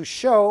to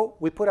show,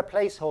 we put a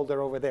placeholder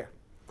over there.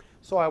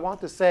 So I want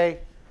to say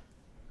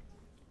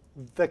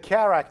the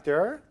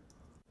character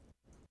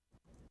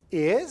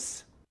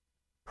is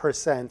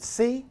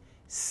 %C.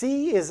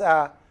 C is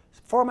a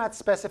format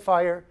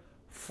specifier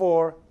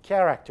for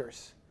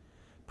characters.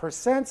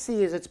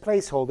 %C is its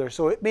placeholder,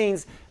 so it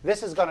means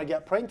this is going to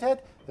get printed,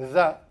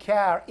 the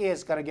char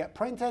is going to get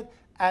printed,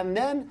 and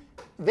then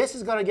this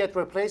is going to get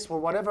replaced for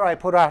whatever I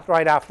put out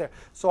right after.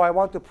 So I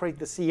want to print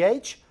the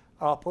CH,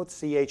 I'll put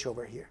CH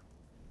over here.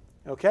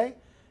 Okay?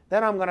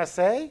 Then I'm going to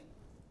say,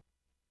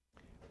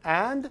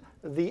 and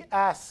the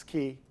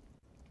ASCII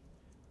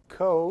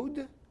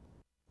code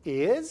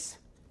is,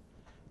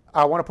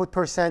 I want to put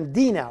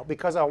 %D now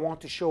because I want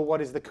to show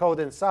what is the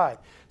code inside.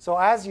 So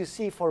as you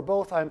see for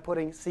both, I'm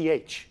putting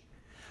CH.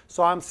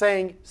 So I'm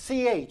saying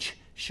CH,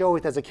 show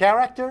it as a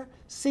character.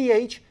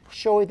 CH,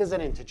 show it as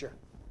an integer.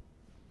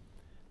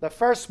 The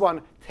first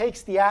one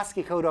takes the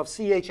ASCII code of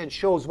CH and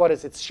shows what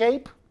is its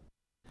shape.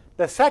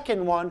 The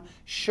second one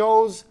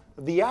shows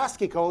the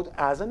ASCII code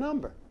as a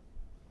number.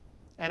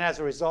 And as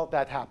a result,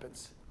 that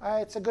happens.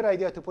 It's a good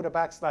idea to put a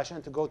backslash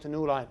n to go to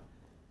new line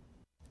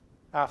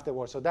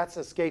afterwards. So that's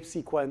escape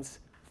sequence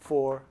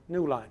for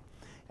new line.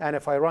 And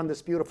if I run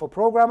this beautiful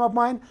program of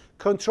mine,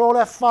 Control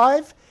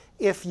F5,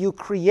 if you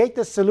create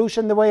the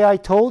solution the way I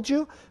told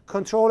you,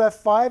 Control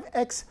F5,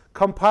 X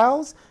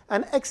compiles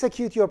and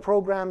execute your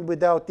program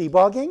without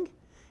debugging.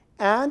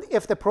 And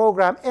if the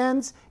program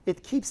ends,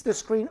 it keeps the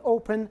screen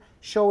open,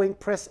 showing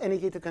press any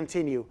key to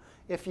continue.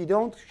 If you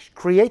don't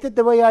create it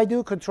the way I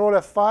do, Control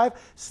F5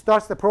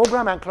 starts the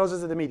program and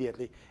closes it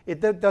immediately.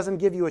 It doesn't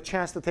give you a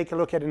chance to take a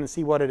look at it and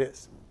see what it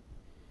is.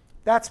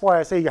 That's why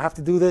I say you have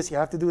to do this, you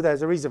have to do that.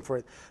 There's a reason for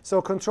it.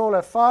 So Control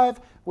F5,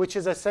 which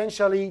is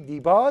essentially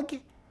debug,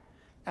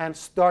 and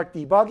start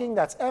debugging.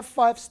 That's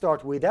F5.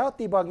 Start without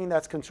debugging.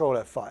 That's Control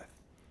F5.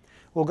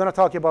 We're going to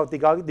talk about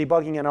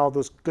debugging and all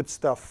those good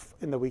stuff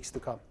in the weeks to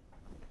come.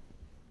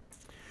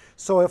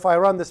 So if I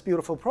run this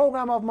beautiful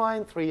program of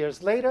mine, 3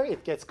 years later,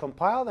 it gets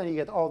compiled, and you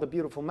get all the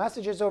beautiful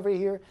messages over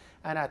here.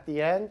 And at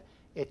the end,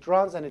 it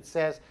runs, and it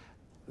says,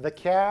 the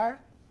char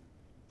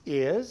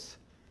is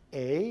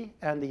A,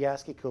 and the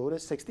ASCII code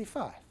is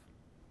 65.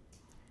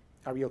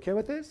 Are we OK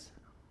with this?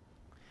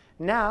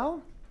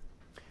 Now,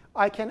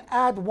 I can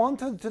add 1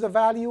 to the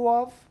value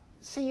of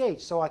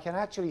CH. So I can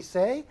actually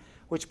say,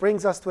 which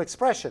brings us to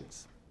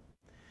expressions.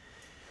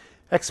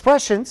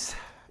 Expressions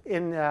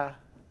in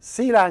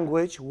C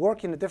language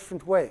work in a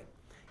different way.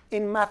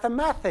 In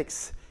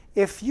mathematics,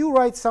 if you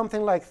write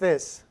something like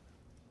this,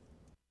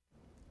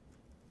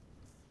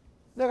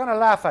 they're going to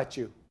laugh at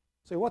you.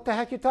 Say, what the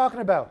heck are you talking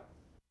about?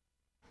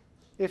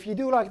 If you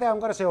do like that, I'm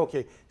going to say,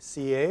 OK,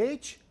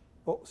 CH.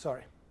 Oh,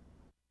 sorry.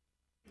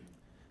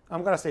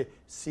 I'm going to say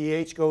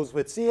CH goes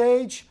with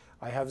CH.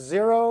 I have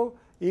 0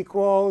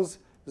 equals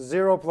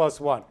 0 plus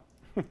 1.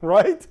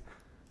 Right?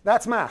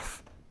 That's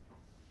math.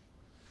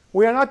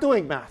 We are not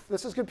doing math.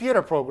 This is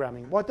computer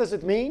programming. What does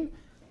it mean?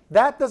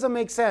 That doesn't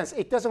make sense.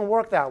 It doesn't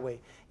work that way.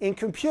 In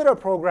computer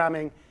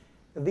programming,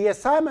 the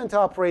assignment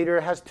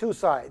operator has 2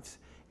 sides.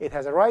 It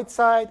has a right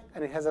side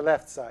and it has a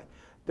left side.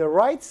 The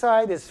right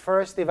side is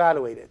first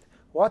evaluated.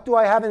 What do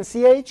I have in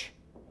CH?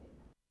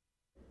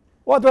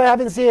 What do I have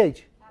in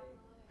CH?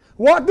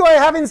 What do I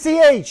have in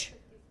CH?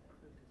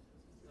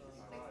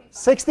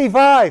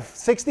 65.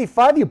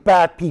 65, you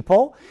bad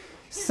people.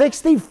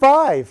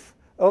 65.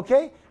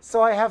 OK?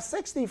 So I have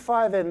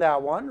 65 in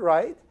that one,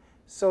 right?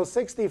 So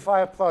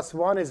 65 plus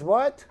 1 is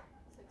what?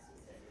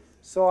 66.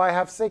 So I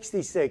have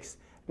 66.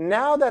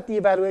 Now that the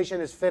evaluation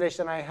is finished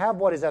and I have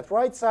what is at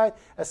right side,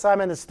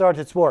 assignment has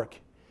started its work.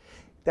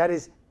 That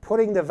is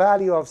putting the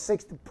value of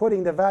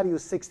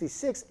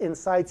 66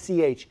 inside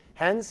CH.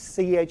 Hence,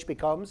 CH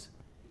becomes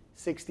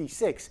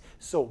 66.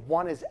 So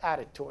 1 is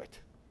added to it.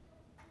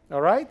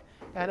 All right?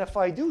 And if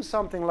I do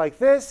something like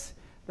this,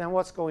 then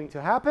what's going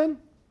to happen?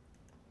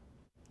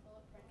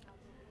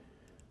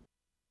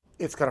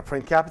 It's going to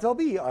print capital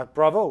B.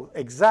 Bravo.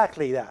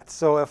 Exactly that.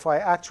 So if I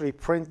actually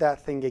print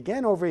that thing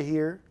again over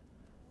here,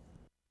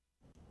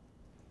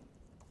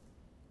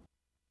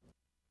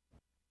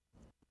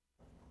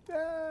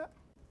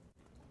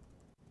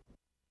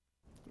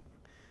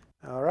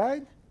 All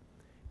right.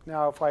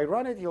 Now, if I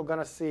run it, you're going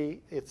to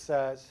see it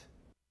says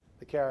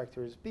the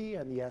character is B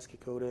and the ASCII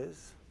code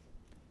is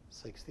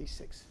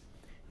 66.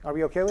 Are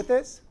we OK with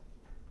this?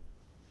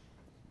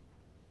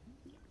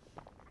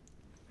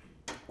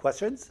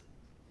 Questions?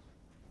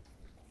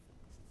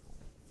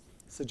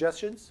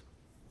 Suggestions?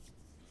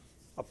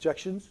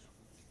 Objections?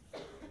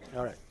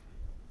 All right.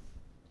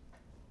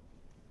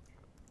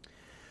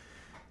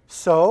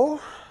 So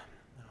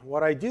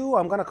what I do,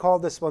 I'm going to call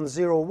this one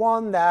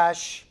 01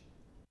 dash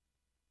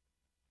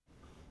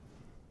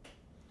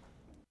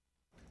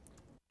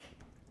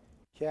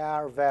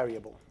char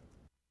variable,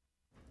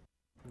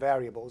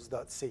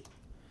 variables.c.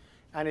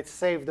 And it's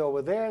saved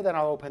over there. Then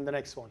I'll open the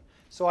next one.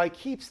 So I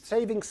keep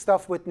saving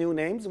stuff with new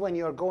names. When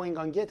you're going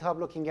on GitHub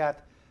looking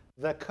at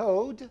the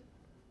code,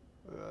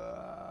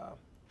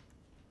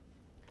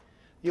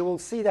 you will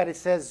see that it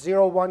says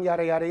 01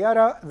 yada, yada,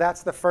 yada.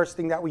 That's the first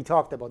thing that we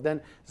talked about.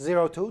 Then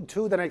 02,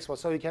 the next one.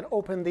 So you can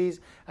open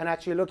these and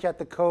actually look at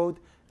the code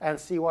and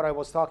see what I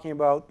was talking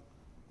about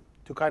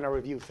to kind of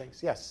review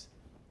things. Yes?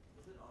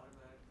 Does it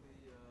automatically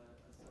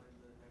assign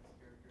the next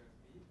character as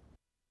B?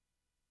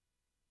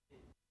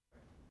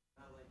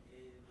 Not like A.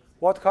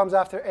 What comes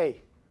after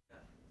A? Yeah,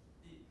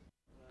 B.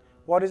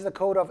 What is the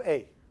code of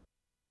A?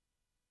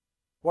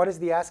 What is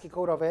the ASCII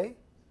code of A?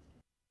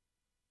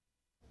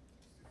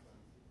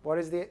 What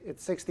is the?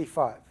 It's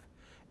 65.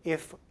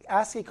 If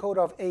ASCII code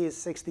of A is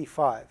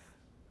 65,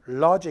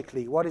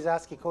 logically, what is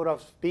ASCII code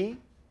of B?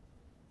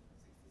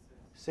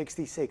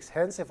 66.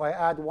 Hence, if I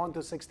add 1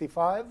 to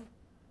 65,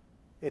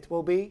 it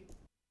will be?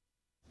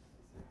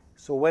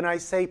 So when I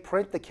say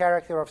print the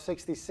character of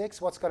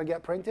 66, what's going to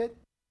get printed?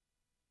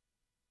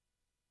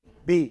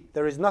 B.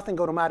 There is nothing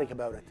automatic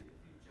about it. If you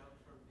jump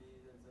from B,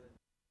 then the character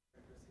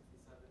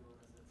 67 will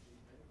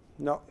necessarily.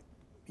 No.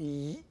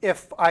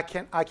 If I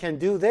can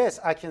do this,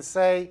 I can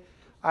say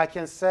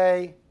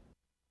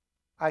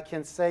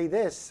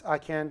this. I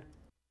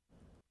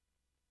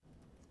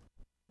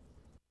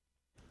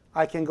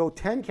can go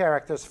 10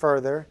 characters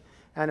further,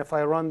 and if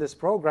I run this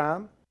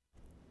program,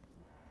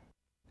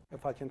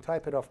 if I can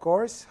type it, of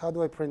course. How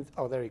do I print?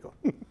 Oh, there you go.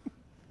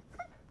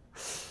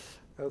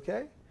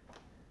 Okay.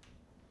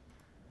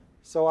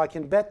 So I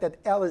can bet that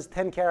L is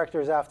 10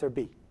 characters after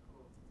B.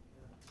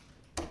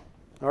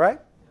 All right?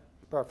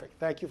 Perfect.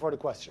 Thank you for the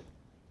question.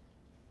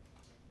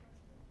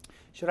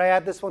 Should I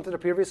add this one to the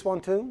previous one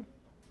too?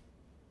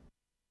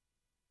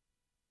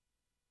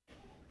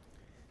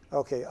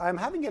 OK. I'm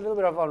having a little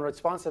bit of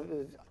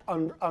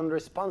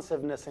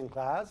unresponsiveness in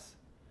class.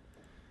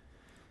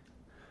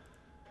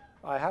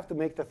 I have to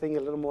make the thing a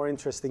little more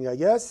interesting, I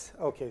guess.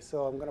 OK,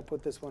 so I'm going to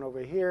put this one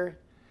over here,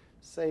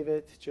 save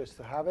it just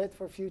to have it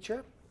for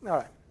future. All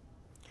right.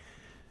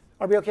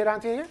 Are we OK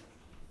down to here?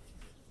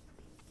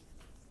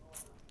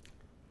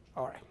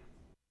 All right.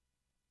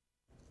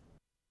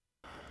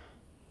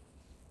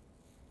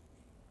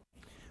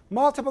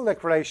 Multiple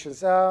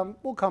declarations.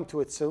 We'll come to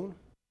it soon.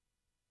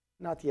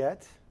 Not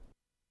yet.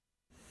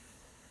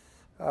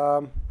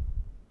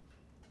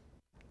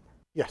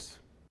 Yes?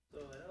 So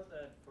I know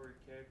that for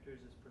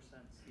characters is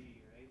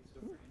 %C, right?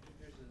 So for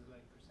integers is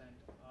like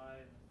 %I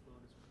and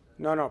float is %.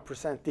 No,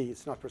 %D.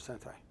 It's not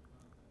 %I.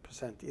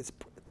 %D. It's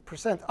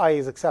 %I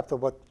is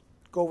acceptable, but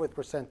go with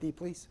 %D,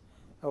 please.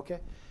 OK?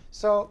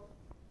 So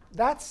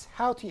that's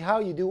how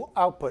you do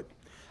output.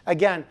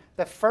 Again,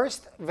 the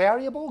first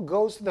variable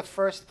goes to the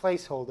first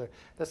placeholder.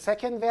 The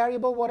second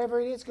variable,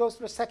 whatever it is, goes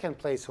to the second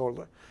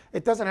placeholder.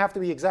 It doesn't have to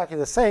be exactly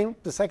the same.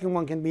 The second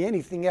one can be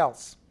anything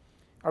else.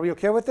 Are we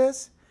OK with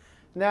this?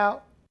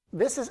 Now,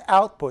 this is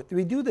output.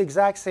 We do the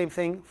exact same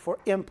thing for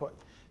input.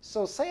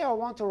 So say I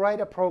want to write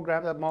a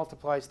program that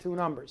multiplies two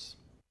numbers.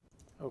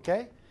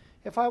 OK?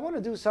 If I want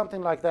to do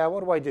something like that,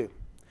 what do?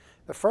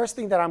 The first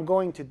thing that I'm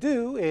going to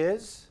do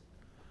is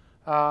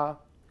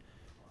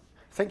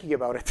thinking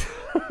about it.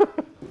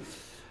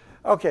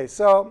 OK,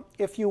 so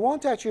if you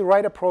want to actually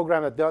write a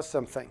program that does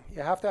something,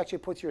 you have to actually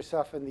put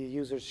yourself in the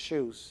user's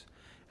shoes.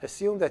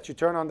 Assume that you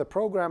turn on the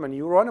program and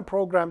you run a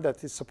program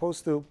that is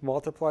supposed to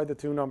multiply the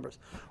two numbers.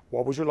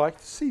 What would you like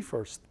to see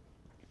first?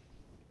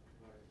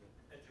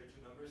 Enter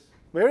two numbers.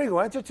 There you go.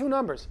 Enter two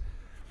numbers.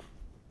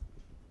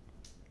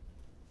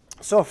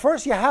 So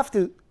first you have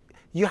to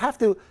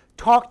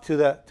talk to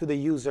the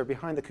user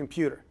behind the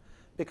computer,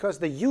 because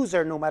the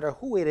user, no matter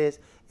who it is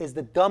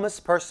the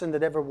dumbest person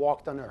that ever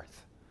walked on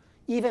Earth,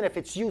 even if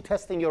it's you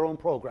testing your own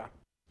program.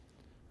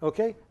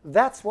 OK?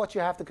 That's what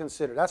you have to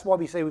consider. That's what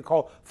we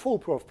call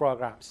foolproof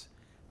programs.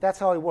 That's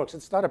how it works.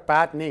 It's not a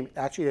bad name.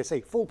 Actually, they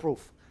say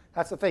foolproof.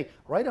 That's the thing.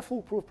 Write a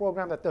foolproof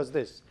program that does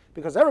this,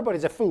 because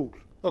everybody's a fool.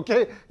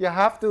 OK? You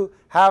have to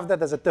have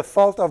that as a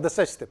default of the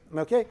system.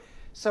 OK?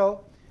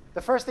 So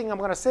the first thing I'm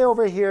going to say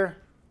over here,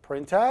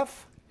 printf,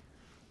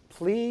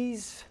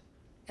 please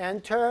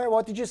enter.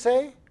 What did you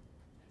say?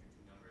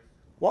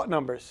 What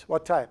numbers?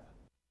 What type?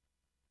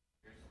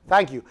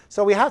 Thank you.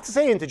 So we have to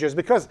say integers,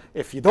 because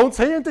if you don't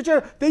say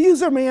integer, the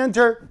user may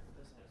enter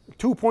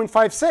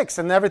 2.56,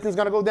 and everything's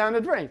going to go down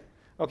the drain.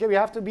 OK, we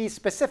have to be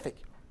specific.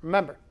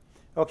 Remember.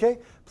 OK,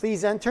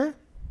 please enter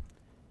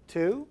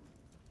 2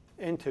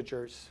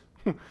 integers.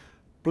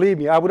 Believe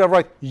me, I would have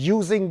write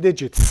using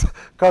digits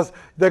because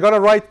they're going to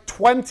write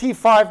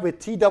 25 with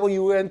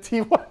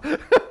TWNT1.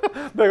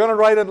 They're going to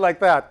write it like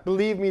that.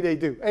 Believe me, they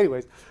do.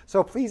 Anyways,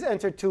 so please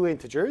enter 2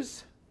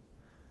 integers.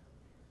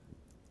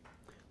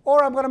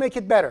 Or I'm going to make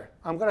it better.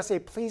 I'm going to say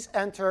please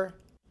enter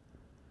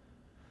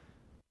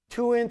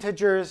 2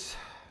 integers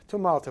to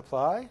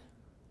multiply.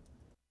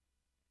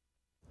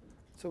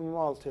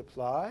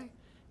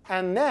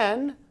 And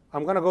then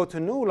I'm going to go to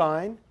new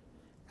line.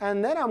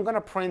 And then I'm going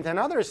to print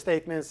another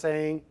statement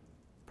saying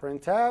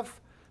printf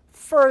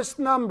first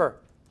number.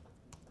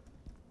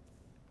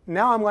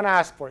 Now I'm going to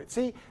ask for it.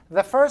 See,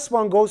 the first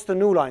one goes to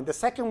new line. The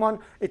second one,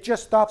 it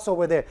just stops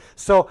over there.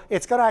 So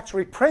it's going to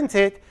actually print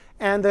it,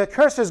 and the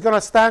cursor is going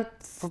to stand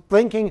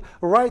blinking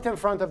right in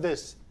front of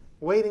this,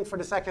 waiting for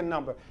the second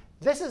number.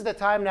 This is the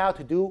time now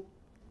to do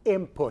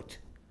input.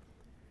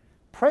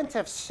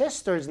 Printf's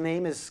sister's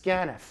name is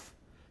scanf.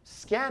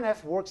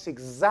 Scanf works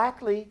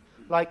exactly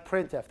like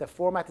printf. The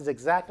format is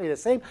exactly the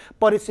same,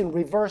 but it's in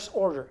reverse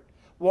order.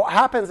 What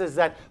happens is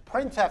that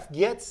printf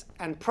gets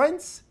and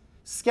prints,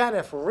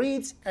 scanf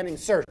reads and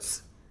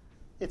inserts.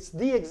 It's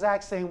the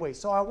exact same way.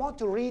 So I want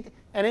to read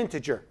an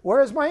integer.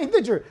 Where is my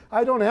integer?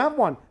 I don't have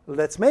one.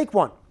 Let's make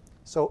one.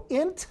 So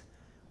int,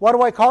 what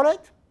do I call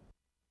it?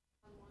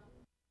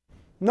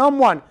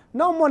 num1.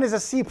 Num1 is a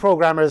C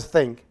programmer's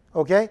thing,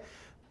 okay?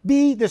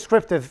 Be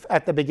descriptive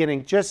at the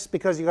beginning, just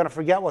because you're going to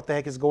forget what the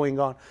heck is going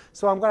on.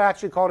 So I'm going to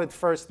actually call it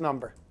first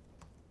number.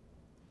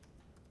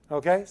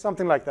 OK?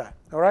 Something like that.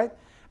 All right?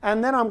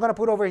 And then I'm going to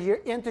put over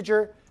here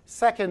integer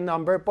second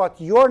number.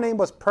 But your name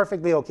was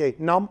perfectly OK,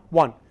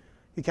 num1.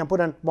 You can put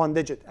in 1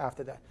 digit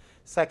after that.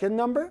 Second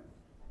number.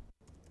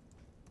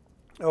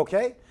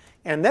 OK?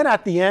 And then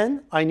at the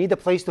end, I need a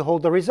place to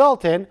hold the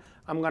result in.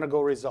 I'm going to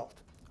go result.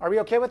 Are we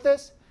OK with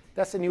this?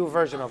 That's a new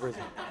version of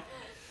result.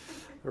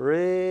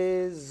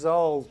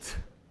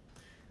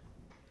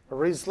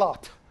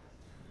 Result.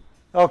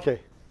 OK.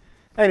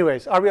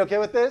 Anyways, are we OK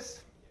with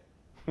this?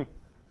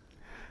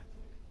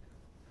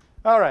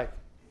 All right.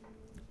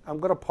 I'm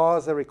going to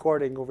pause the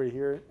recording over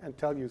here and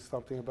tell you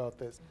something about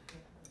this.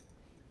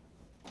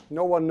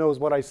 No one knows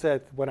what I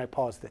said when I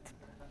paused it.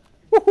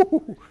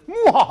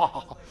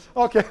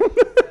 OK.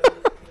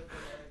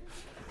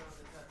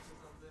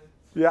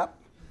 Yeah.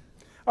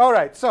 All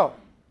right. So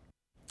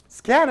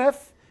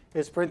scanf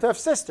is printf's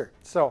sister.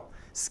 So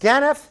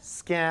scanf,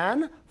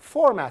 scan,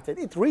 formatted.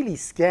 It really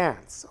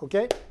scans,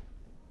 OK?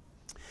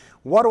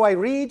 What do I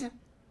read?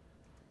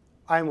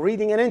 I'm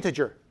reading an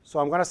integer. So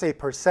I'm going to say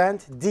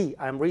 %d.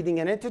 I'm reading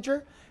an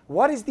integer.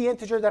 What is the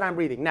integer that I'm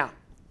reading? Now,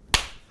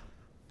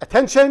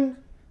 attention,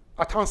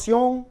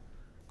 attention,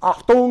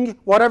 Achtung,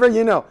 whatever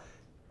you know.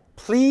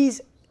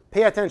 Please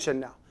pay attention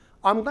now.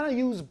 I'm going to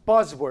use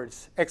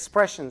buzzwords,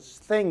 expressions,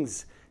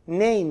 things,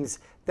 names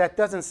that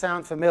doesn't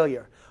sound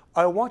familiar.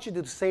 I want you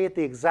to say it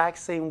the exact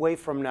same way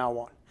from now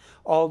on.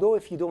 Although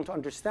if you don't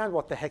understand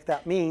what the heck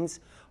that means,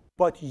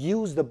 but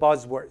use the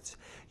buzzwords.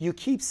 You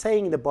keep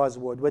saying the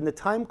buzzword. When the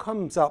time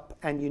comes up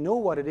and you know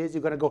what it is,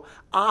 you're going to go,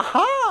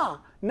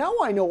 aha! Now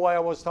I know why I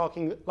was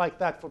talking like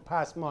that for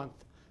past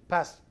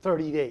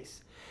 30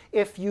 days.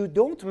 If you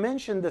don't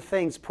mention the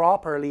things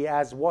properly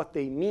as what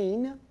they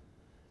mean,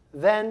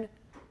 then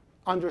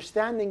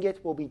understanding it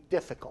will be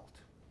difficult.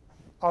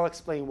 I'll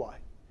explain why.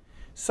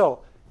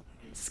 So,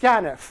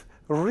 scanf,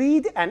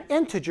 read an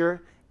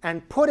integer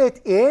and put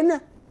it in,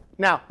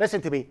 now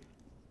listen to me,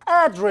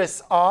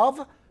 address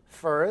of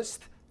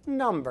first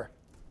number.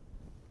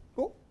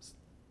 Oops.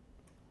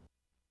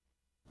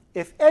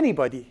 If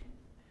anybody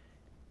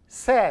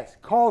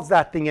calls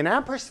that thing an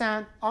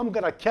ampersand, I'm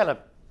going to kill him.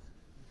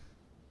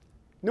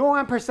 No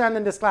ampersand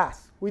in this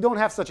class. We don't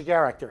have such a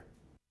character.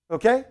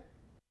 OK?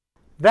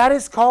 That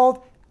is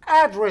called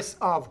address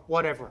of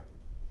whatever.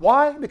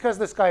 Why? Because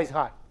the sky is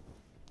high.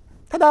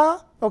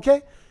 Ta-da!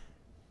 OK?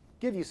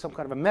 Give you some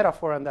kind of a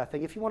metaphor on that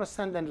thing. If you want to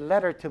send a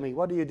letter to me,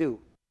 what do?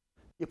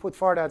 You put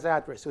Fardad's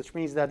address, which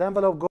means that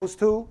envelope goes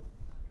to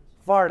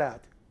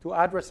Fardad, to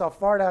address of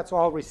Fardad, so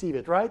I'll receive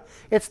it, right?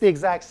 It's the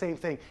exact same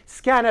thing.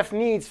 Scanf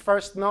needs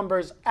first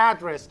number's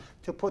address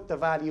to put the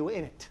value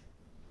in it.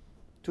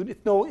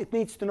 It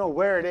needs to know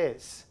where it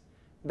is.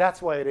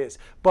 That's why it is.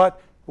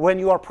 But when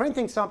you are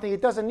printing something,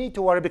 it doesn't need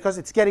to worry because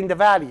it's getting the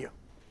value.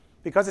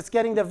 Because it's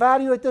getting the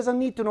value, it doesn't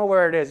need to know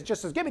where it is. It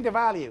just says, give me the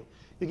value.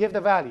 You give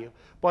the value.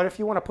 But if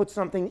you want to put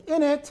something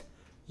in it,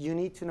 you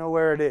need to know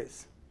where it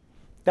is.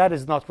 That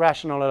is not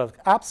rational at all.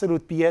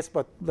 Absolute BS,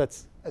 but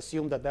let's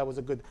assume that that was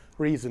a good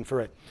reason for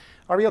it.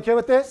 Are we OK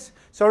with this?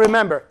 So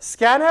remember,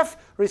 scanf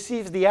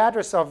receives the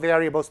address of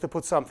variables to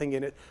put something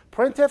in it.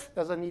 Printf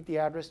doesn't need the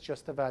address,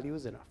 just the value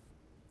is enough.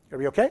 Are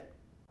we OK?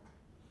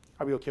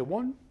 Are we OK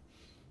 1?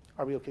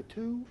 Are we OK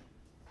 2?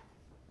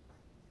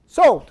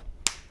 Sold.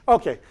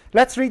 OK,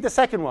 let's read the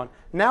second one.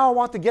 Now I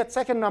want to get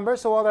second number,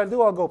 so what I'll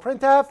do, I'll go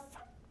printf.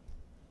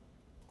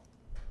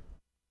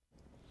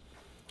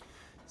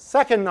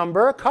 Second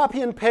number,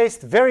 copy and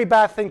paste, very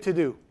bad thing to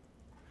do.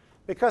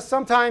 Because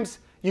sometimes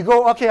You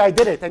go, okay, I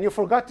did it, and you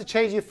forget to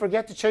change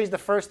the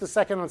first to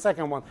second and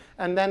second one,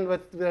 and then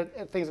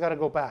things got to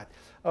go bad.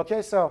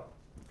 Okay, so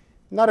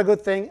not a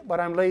good thing, but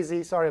I'm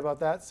lazy. Sorry about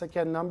that.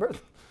 Second number.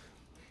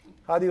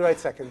 How do you write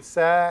second?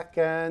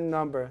 Second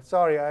number.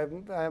 Sorry,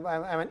 I'm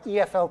an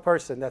EFL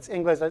person. That's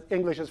English.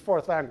 English is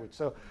fourth language.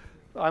 So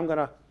I'm going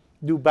to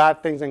do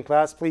bad things in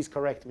class. Please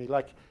correct me,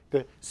 like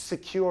the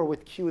secure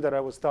with Q that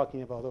I was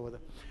talking about over there.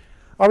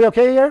 Are we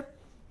okay here?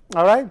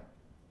 All right.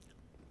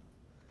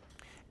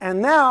 And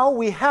now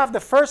we have the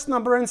first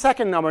number and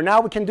second number.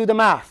 Now we can do the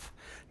math.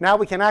 Now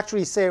we can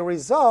actually say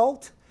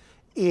result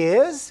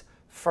is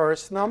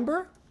first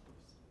number.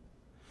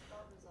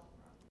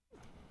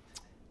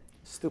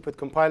 Stupid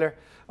compiler.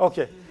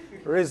 OK.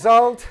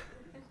 Result,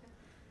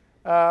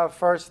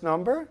 first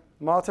number,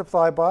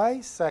 multiply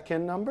by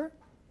second number.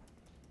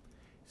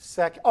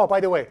 Oh, by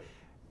the way,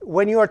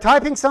 when you are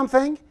typing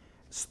something,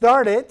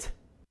 start it.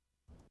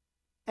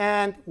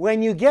 And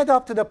when you get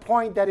up to the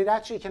point that it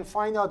actually can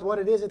find out what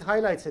it is, it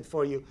highlights it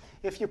for you.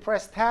 If you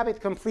press tab, it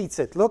completes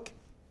it. Look.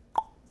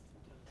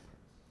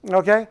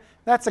 OK?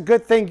 That's a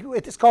good thing.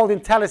 It is called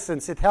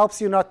IntelliSense. It helps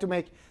you not to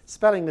make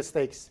spelling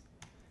mistakes.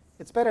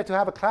 It's better to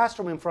have a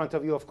classroom in front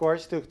of you, of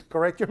course, to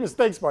correct your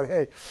mistakes. But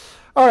hey.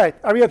 All right.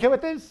 Are we OK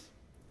with this?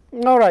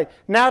 All right.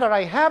 Now that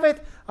I have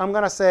it, I'm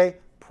going to say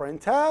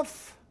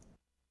printf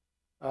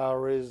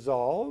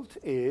result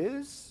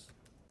is,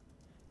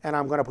 and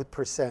I'm going to put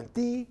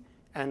 %d.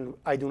 And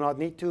I do not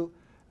need to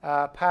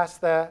pass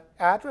the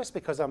address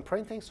because I'm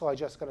printing. So I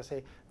just got to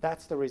say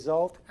that's the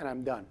result, and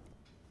I'm done.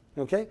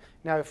 OK?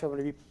 Now, if I'm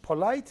going to be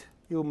polite,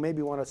 you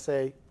maybe want to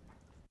say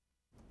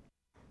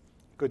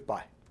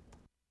goodbye.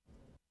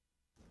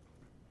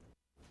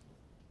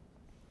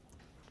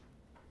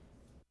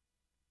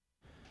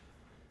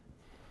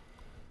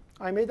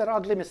 I made that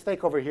ugly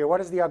mistake over here.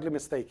 What is the ugly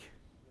mistake?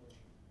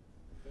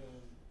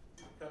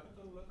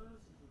 Capital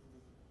letters?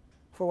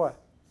 For what?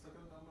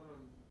 Second number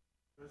and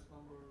first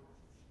number.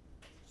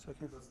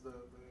 Second. That's the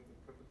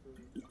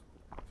capital,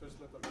 first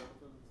letter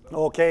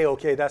capital. OK,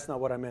 OK. That's not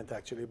what I meant,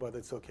 actually, but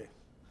it's OK.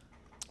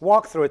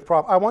 Walk through it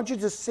properly. I want you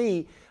to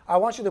see, I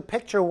want you to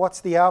picture what's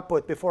the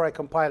output before I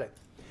compile it.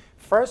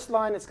 First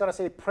line, it's going to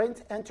say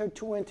print, enter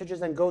two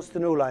integers, and goes to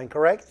new line,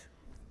 correct?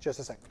 Just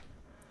a second.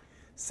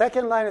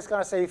 Second line is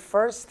going to say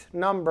first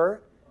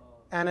number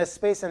and a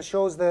space and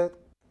shows the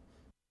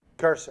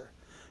cursor.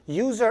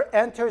 User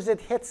enters it,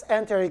 hits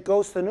enter, it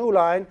goes to new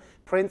line,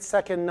 print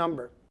second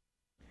number.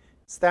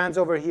 Stands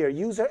over here.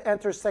 User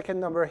enters second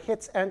number,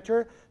 hits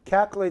enter,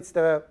 calculates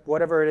the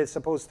whatever it is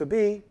supposed to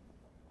be.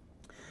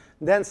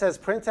 Then says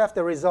printf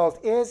the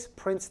result is,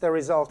 prints the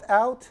result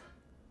out.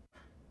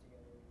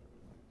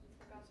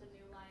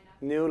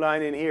 New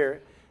line in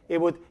here.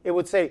 It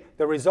would say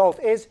the result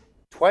is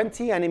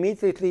 20, and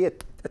immediately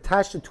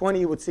attached to 20,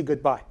 you would see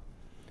goodbye.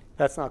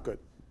 That's not good.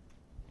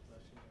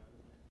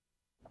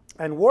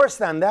 And worse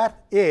than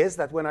that is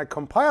that when I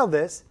compile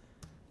this,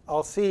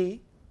 I'll see,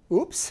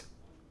 oops,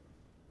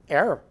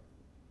 error.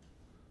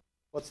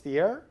 What's the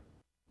error?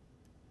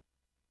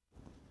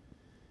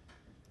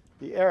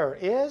 The error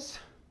is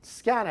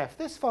scanf.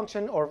 This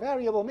function or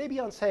variable may be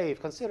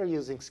unsafe. Consider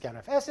using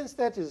scanf. S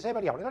instead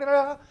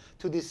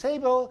to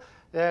disable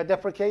the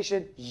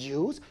deprecation,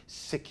 use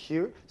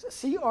secure,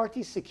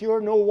 CRT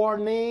secure, no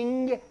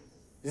warning.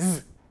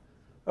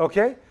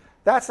 OK?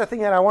 That's the thing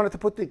that I wanted to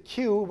put the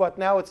Q, but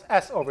now it's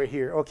S over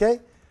here. OK?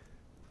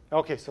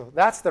 OK, so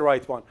that's the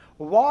right one.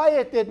 Why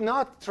it did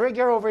not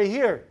trigger over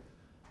here?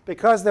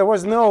 Because there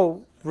was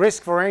no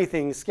risk for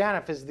anything.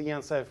 Scanf is the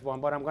unsafe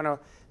one, but I'm going to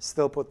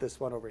still put this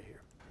one over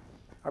here.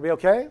 Are we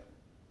OK?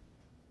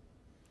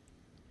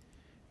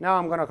 Now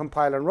I'm going to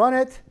compile and run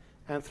it.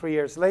 And 3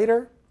 years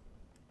later,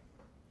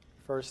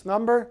 first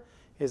number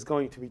is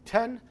going to be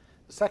 10.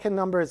 The second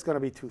number is going to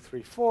be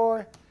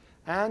 234.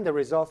 And the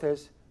result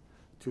is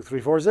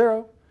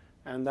 2340.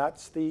 And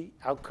that's the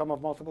outcome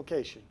of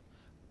multiplication.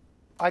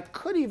 I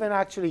could even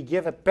actually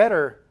give a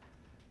better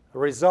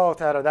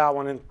result out of that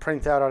one and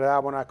print out of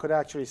that one. I could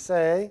actually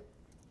say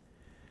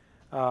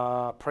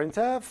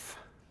printf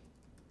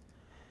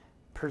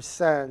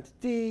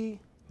 %d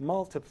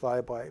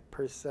multiplied by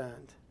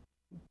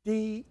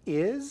 %d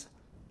is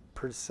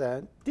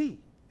 %d.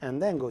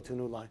 And then go to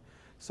new line.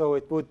 So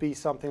it would be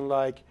something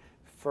like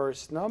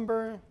first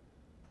number.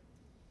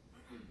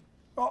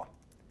 Oh,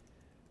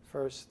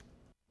 first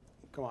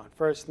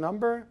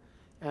number,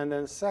 and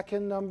then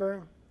second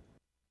number,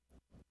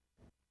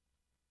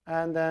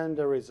 and then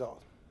the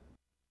result.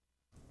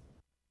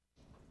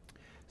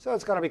 So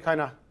it's going to be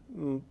kind of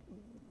a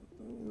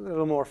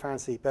little more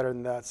fancy, better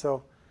than that.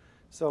 So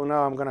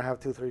now I'm going to have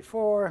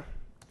 234,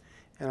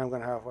 and I'm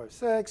going to have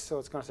 56. So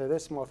it's going to say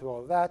this multiple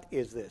of that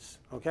is this,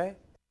 OK?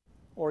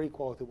 Or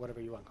equal to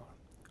whatever you want to call it.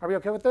 Are we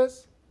OK with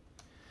this?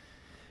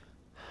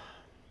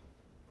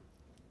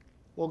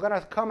 We're going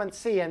to come and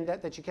see and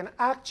that you can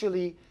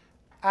actually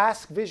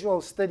ask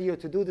Visual Studio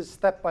to do this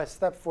step by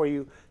step for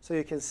you so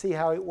you can see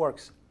how it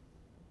works.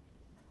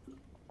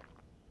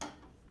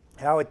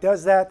 How it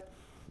does that,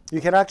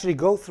 you can actually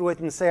go through it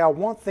and say, I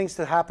want things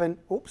to happen.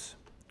 Oops,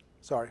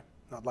 sorry,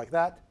 not like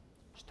that.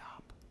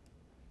 Stop.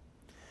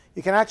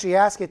 You can actually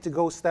ask it to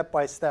go step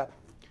by step.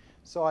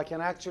 So I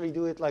can actually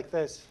do it like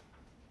this.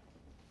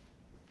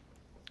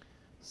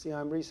 See,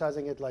 I'm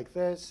resizing it like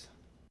this.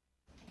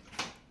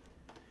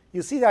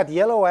 You see that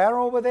yellow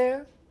arrow over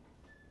there?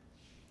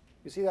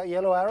 You see that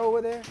yellow arrow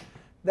over there?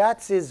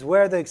 That is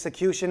where the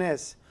execution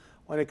is.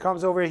 When it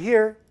comes over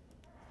here,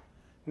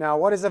 now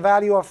what is the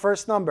value of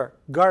first number?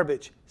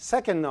 Garbage.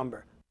 Second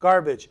number,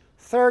 garbage.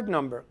 Third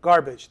number,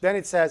 garbage. Then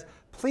it says,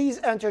 please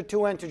enter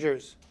 2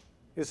 integers.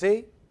 You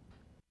see?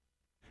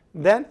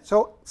 Then,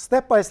 so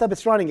step by step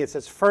it's running. It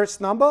says first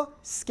number,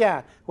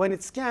 scan. When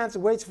it scans, it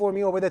waits for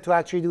me over there to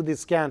actually do this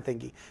scan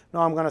thingy.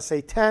 Now I'm going to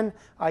say 10.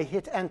 I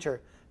hit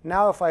enter.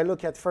 Now if I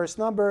look at first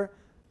number,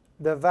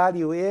 the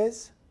value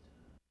is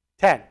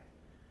 10.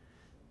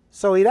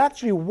 So it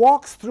actually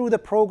walks through the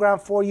program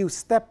for you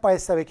step by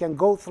step. You can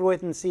go through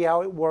it and see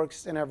how it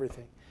works and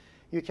everything.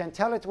 You can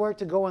tell it where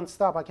to go and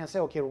stop. I can say,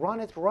 OK, run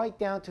it right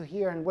down to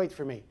here and wait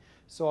for me.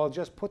 So I'll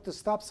just put the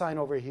stop sign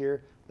over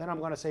here. Then I'm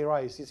going to say,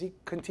 right, you see,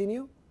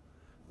 continue.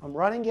 I'm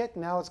running it.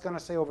 Now it's going to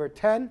say over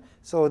 10.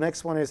 So the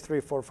next one is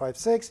 3, 4, 5,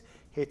 6.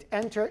 Hit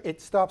enter.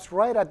 It stops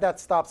right at that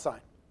stop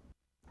sign.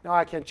 Now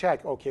I can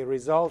check. OK,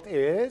 result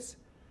is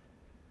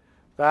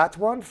that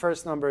one.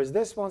 First number is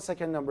this one.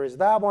 Second number is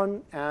that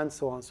one. And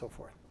so on and so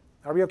forth.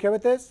 Are we OK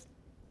with this?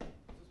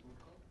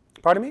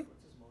 Pardon me?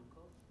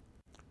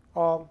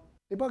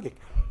 Debugging.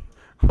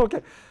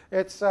 OK.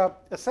 It's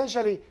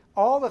essentially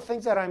all the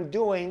things that I'm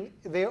doing,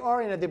 they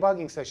are in a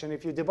debugging section.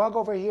 If you debug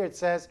over here, it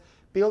says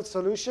build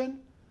solution.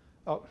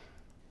 Oh.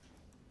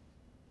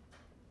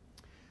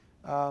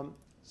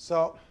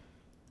 So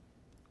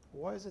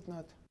why is it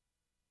not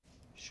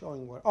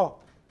showing where? Oh.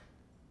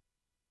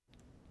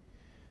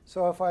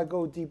 So if I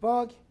go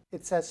debug,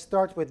 it says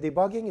start with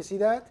debugging. You see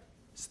that?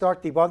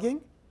 Start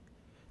debugging.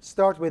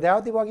 Start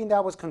without debugging.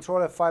 That was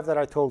Control F5 that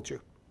I told you.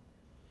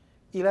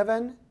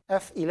 11,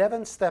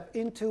 F11 step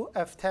into,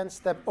 F10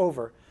 step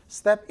over.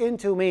 Step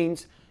into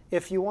means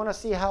if you want to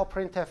see how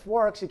printf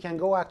works, you can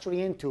go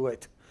actually into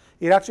it.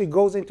 It actually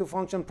goes into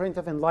function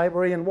printf in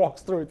library and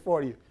walks through it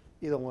for you.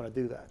 You don't want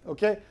to do that.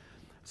 OK?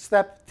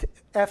 Step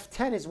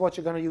F10 is what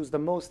you're going to use the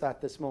most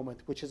at this moment,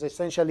 which is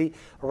essentially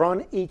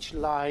run each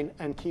line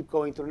and keep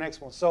going to the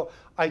next one. So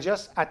I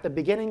just, at the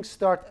beginning,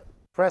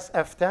 press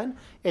F10.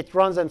 It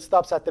runs and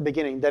stops at the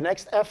beginning. The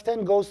next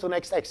F10 goes to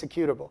next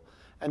executable,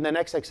 and the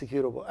next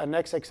executable, and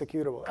next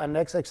executable, and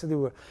next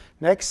executable,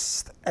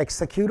 next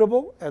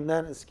executable, and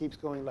then it keeps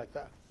going like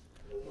that.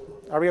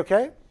 Are we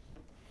OK?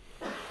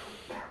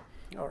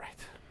 All right.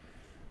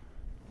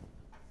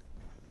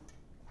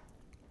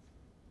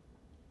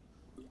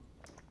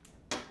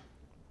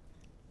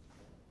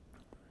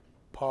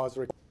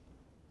 Pause.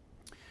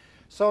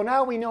 So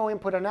now we know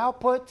input and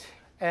output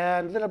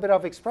and a little bit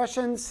of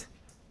expressions.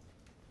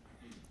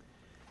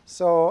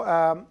 So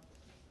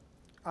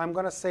I'm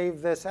going to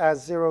save this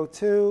as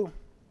 02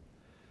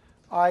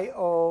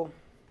 IO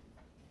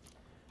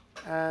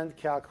and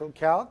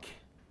calc.c.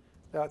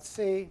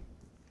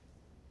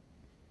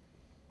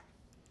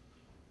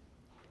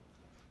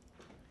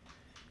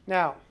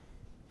 Now,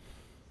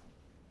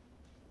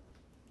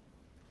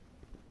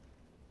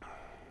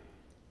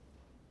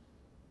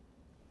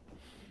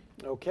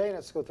 OK,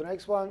 let's go to the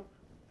next one.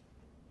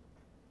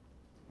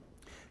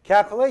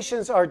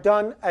 Calculations are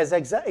done as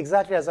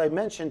exactly as I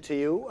mentioned to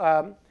you.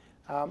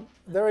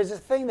 There is a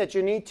thing that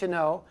you need to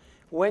know.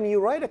 When you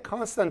write a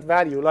constant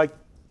value, like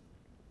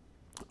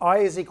I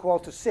is equal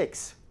to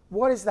 6,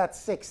 what is that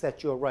 6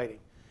 that you're writing?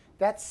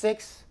 That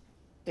 6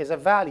 is a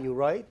value,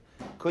 right?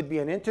 Could be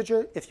an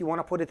integer. If you want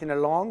to put it in a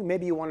long,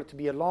 maybe you want it to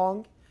be a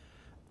long.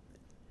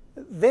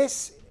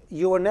 This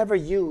you will never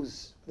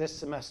use this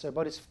semester,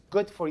 but it's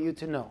good for you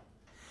to know.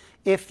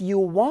 If you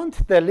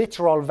want the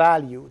literal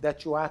value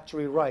that you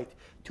actually write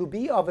to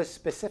be of a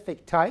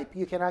specific type,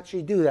 you can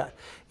actually do that.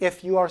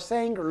 If you are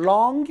saying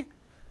long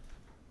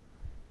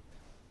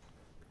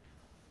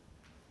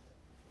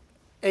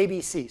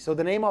ABC, so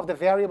the name of the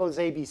variable is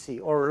ABC,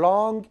 or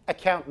long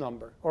account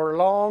number, or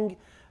long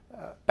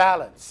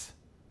balance.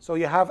 So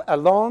you have a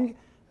long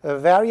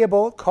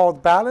variable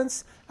called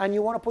balance, and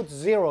you want to put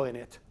 0 in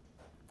it.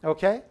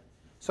 OK?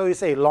 So you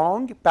say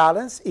long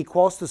balance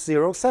equals to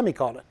 0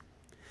 semicolon.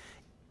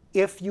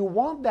 If you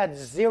want that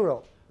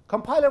 0,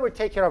 compiler will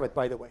take care of it,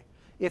 by the way.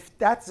 If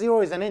that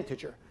 0 is an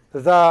integer,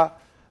 the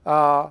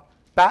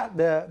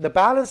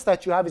balance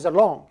that you have is a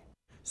long.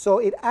 So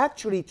it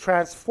actually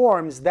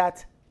transforms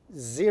that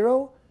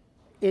 0,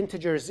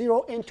 integer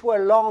 0, into a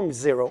long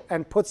 0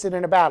 and puts it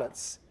in a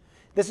balance.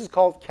 This is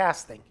called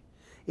casting.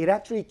 It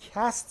actually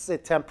casts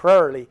it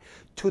temporarily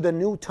to the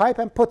new type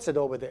and puts it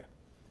over there.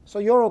 So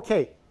you're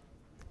OK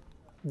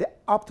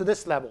up to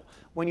this level.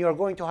 When you're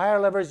going to higher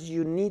levels,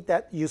 you need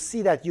that. You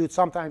see that you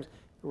sometimes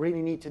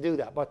really need to do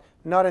that, but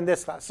not in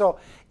this class. So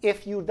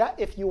if you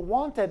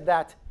wanted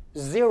that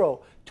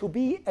 0 to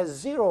be a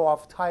 0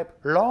 of type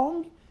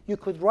long, you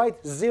could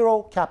write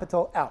 0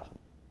 capital L.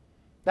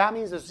 That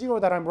means the 0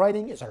 that I'm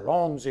writing is a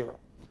long 0.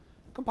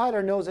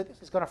 Compiler knows it,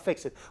 it's going to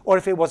fix it. Or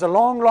if it was a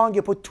long,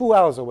 you put 2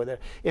 L's over there.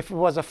 If it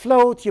was a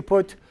float, you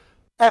put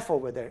F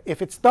over there.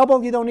 If it's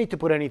double, you don't need to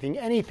put anything.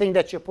 Anything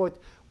that you put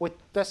with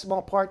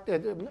decimal part,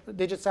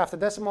 digits after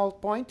decimal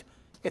point,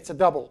 it's a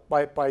double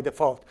by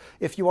default.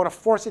 If you want to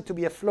force it to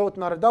be a float,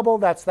 not a double,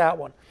 that's that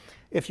one.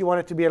 If you want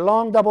it to be a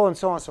long double, and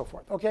so on and so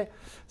forth. Okay,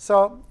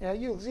 so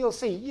you'll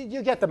see.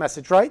 You get the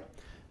message, right?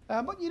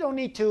 But you don't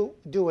need to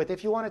do it.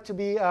 If you want it to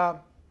be,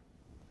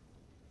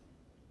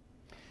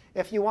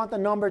 if you want the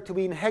number to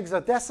be in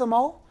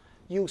hexadecimal,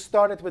 you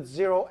start it with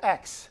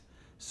 0x.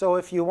 So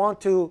if you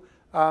want to,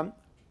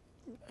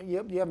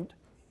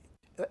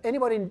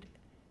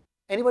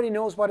 anybody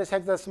knows what is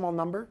hexadecimal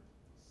number?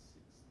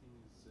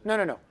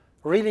 No.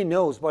 Really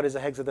knows what is a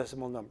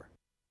hexadecimal number.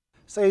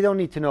 So you don't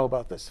need to know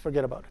about this.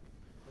 Forget about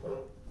it.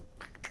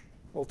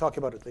 We'll talk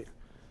about it later.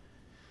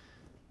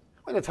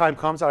 When the time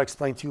comes, I'll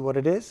explain to you what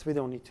it is. We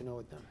don't need to know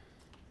it then.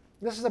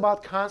 This is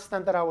about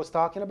constant that I was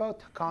talking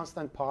about,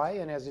 constant pi.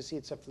 And as you see,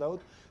 it's a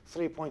float,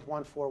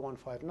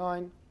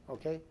 3.14159.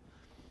 OK?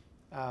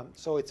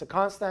 So it's a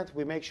constant.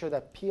 We make sure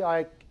that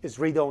pi is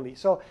read-only.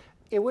 So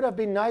it would have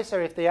been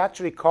nicer if they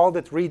actually called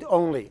it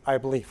read-only, I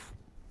believe,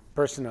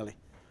 personally.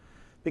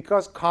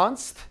 Because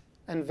const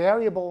and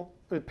variable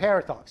are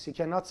paradox. You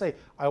cannot say,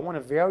 I want a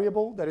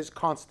variable that is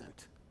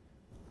constant.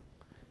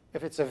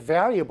 If it's a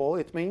variable,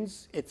 it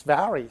means it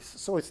varies.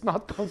 So it's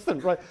not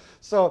constant, right?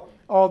 So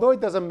although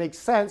it doesn't make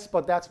sense,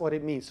 but that's what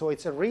it means. So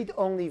it's a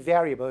read-only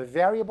variable, a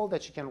variable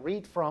that you can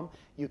read from.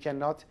 You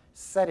cannot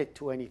set it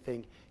to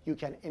anything. You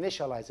can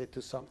initialize it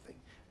to something.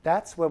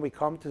 That's when we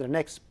come to the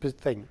next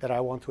thing that I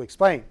want to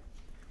explain.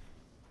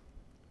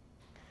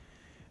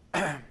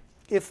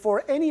 If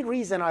for any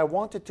reason I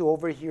wanted to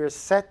over here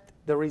set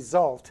the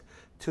result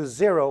to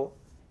 0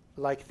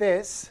 like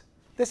this,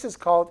 this is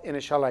called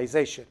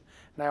initialization.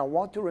 Now I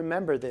want to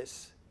remember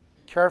this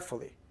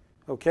carefully.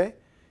 Okay?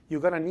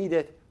 You're going to need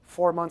it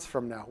 4 months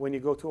from now when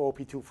you go to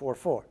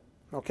OP244.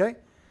 Okay?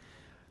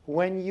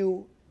 When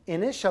you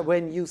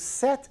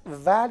set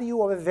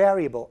value of a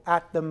variable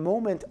at the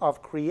moment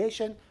of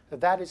creation,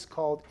 that is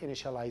called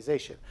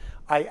initialization.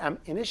 I am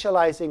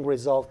initializing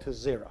result to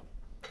 0.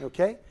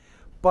 Okay?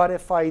 But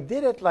if I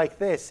did it like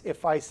this,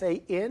 if I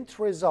say int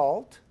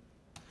result,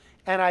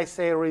 and I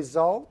say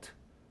result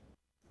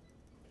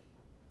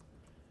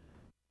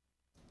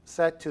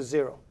set to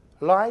 0,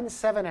 line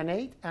 7 and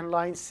 8 and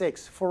line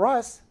 6, for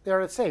us,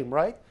 they're the same,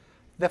 right?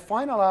 The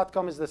final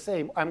outcome is the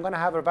same. I'm going to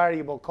have a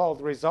variable called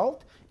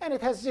result, and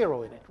it has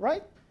 0 in it,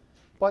 right?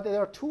 But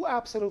there are two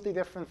absolutely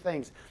different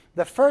things.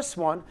 The first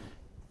one,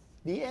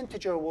 the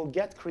integer will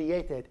get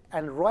created,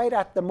 and right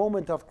at the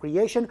moment of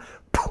creation,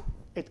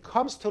 it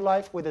comes to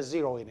life with a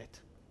 0 in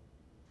it.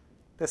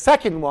 The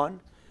second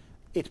one,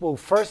 it will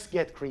first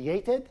get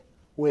created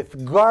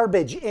with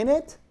garbage in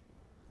it.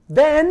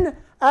 Then,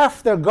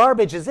 after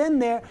garbage is in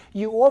there,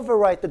 you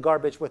overwrite the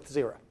garbage with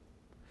 0.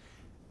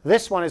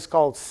 This one is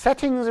called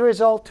setting the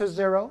result to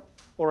 0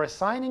 or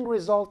assigning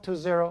result to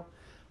 0.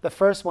 The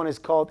first one is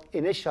called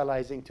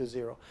initializing to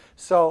 0.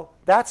 So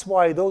that's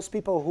why those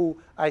people who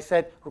I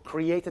said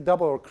create a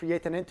double or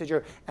create an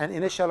integer and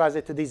initialize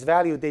it to this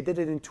value, they did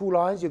it in 2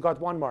 lines, you got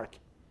 1 mark.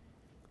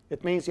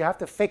 It means you have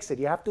to fix it.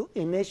 You have to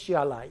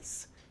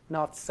initialize,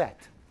 not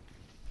set.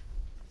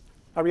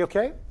 Are we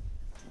OK?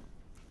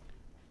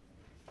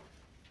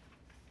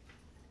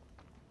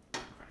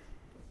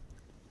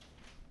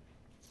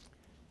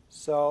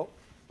 So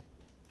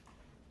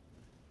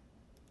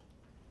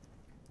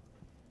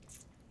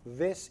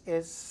this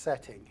is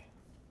setting.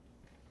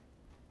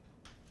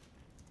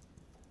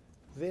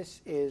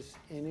 This is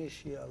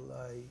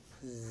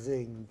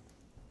initializing.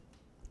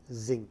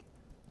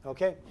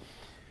 OK?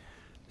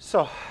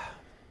 So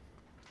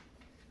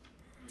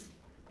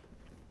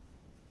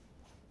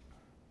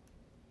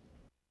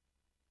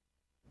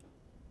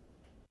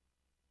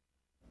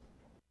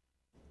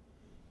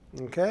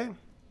OK?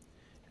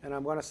 And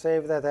I'm going to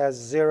save that as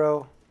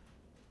 0,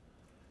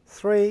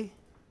 3,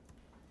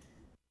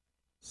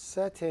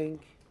 setting,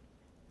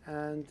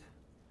 and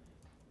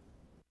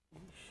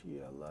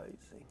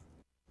initializing.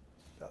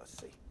 Let's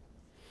see.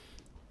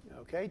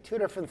 OK? 2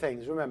 different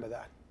things. Remember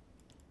that.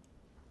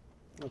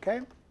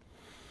 OK?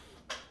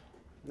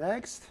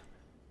 Next.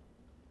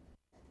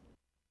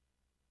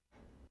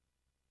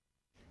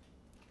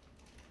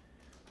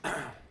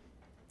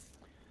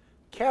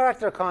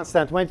 Character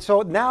constant.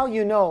 So now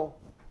you know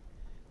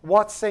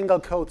what single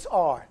quotes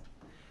are.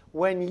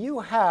 When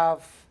you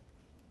have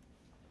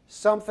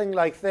something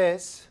like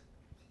this,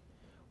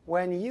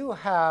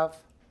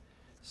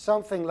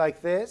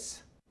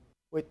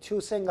 with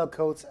 2 single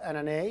quotes and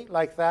an A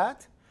like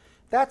that,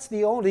 that's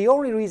the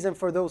only reason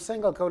for those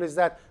single quotes is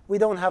that we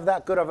don't have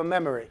that good of a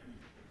memory.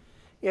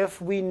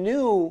 If we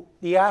knew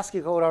the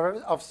ASCII code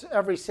of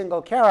every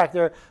single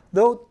character,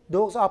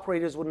 those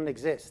operators wouldn't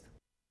exist.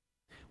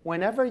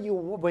 Whenever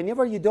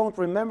you don't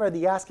remember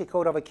the ASCII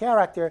code of a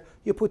character,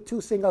 you put 2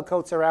 single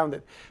quotes around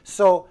it.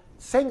 So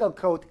single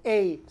quote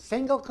A,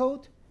 single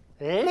quote,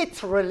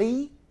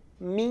 literally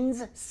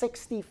means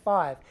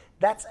 65.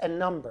 That's a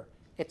number.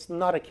 It's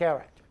not a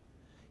character.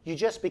 You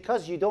just,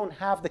 because you don't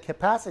have the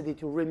capacity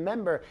to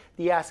remember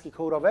the ASCII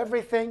code of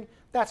everything,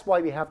 that's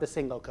why we have the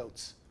single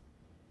codes.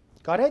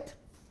 Got it?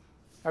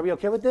 Are we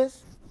okay with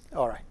this?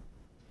 All right.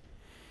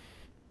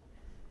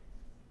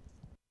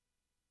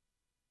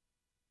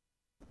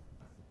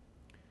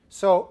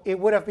 So it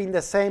would have been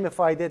the same if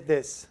I did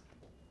this.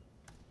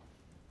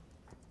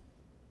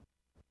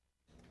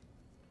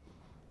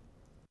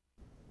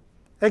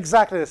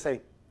 Exactly the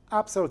same.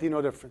 Absolutely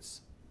no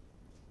difference.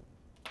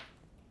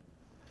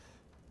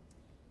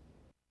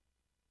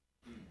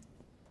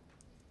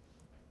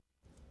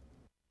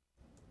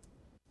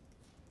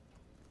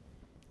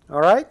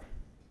 All right?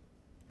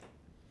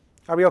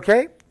 Are we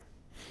okay?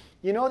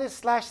 You know this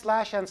slash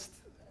slash and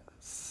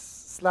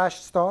slash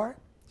star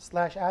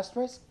slash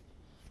asterisk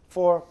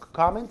for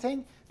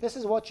commenting? This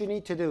is what you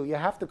need to do. You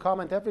have to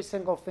comment every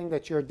single thing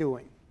that you're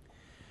doing.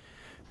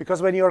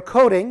 Because when you're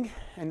coding,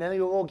 and then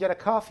you go get a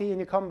coffee and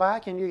you come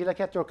back and you look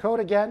at your code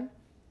again,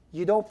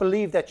 you don't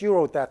believe that you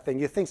wrote that thing.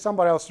 You think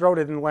somebody else wrote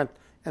it and went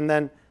and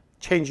then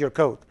changed your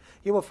code.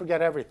 You will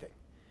forget everything.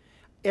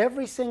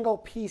 Every single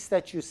piece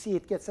that you see,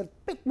 it gets a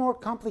bit more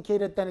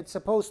complicated than it's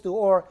supposed to,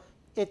 or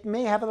it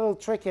may have a little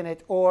trick in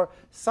it, or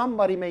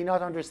somebody may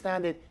not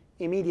understand it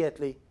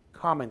immediately.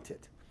 Comment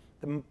it.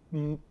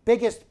 The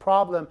biggest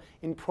problem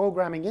in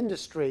programming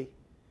industry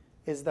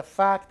is the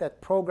fact that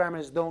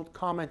programmers don't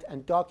comment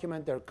and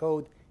document their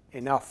code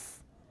enough.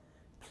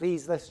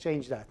 Please, let's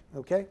change that,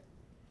 okay?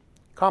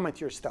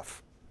 Comment your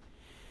stuff.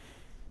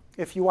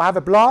 If you have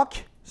a block,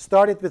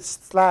 start it with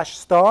slash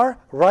star,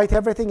 write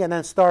everything, and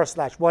then star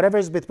slash. Whatever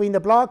is between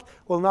the block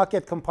will not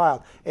get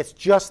compiled. It's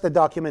just the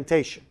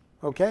documentation,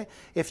 okay?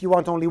 If you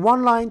want only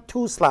one line,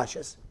 2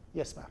 slashes.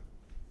 Yes, ma'am.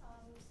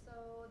 So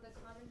the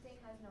commenting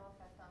has no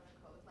effect on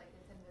the code, like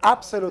it's invisible.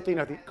 Absolutely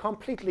nothing.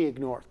 Completely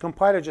ignored.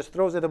 Compiler just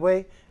throws it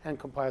away and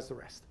compiles the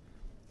rest.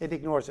 It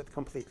ignores it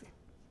completely.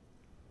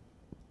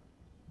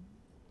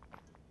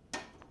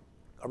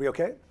 Are we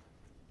okay?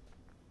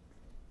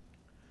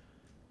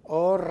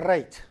 All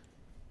right.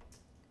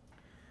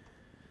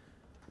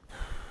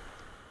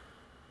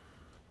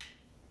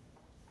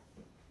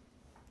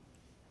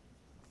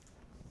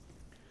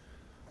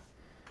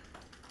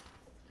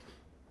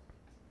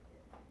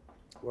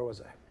 Where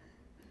was I?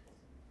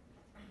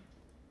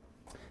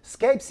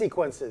 Escape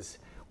sequences.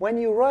 When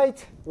you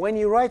write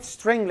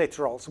string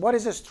literals, what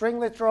is a string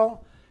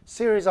literal?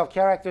 Series of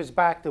characters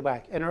back to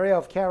back, an array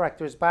of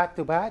characters back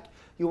to back.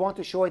 You want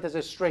to show it as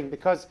a string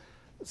because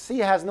C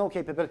has no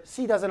capability.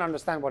 C doesn't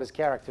understand what is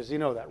characters. You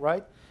know that,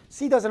 right?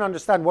 C doesn't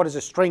understand what is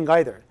a string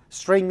either.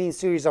 String means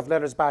series of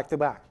letters back to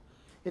back.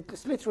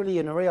 It's literally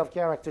an array of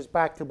characters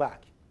back to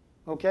back.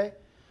 Okay?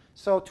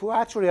 So to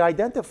actually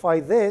identify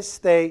this,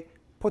 they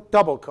put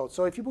double quotes.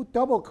 So if you put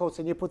double quotes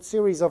and you put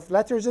series of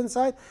letters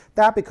inside,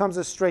 that becomes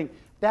a string.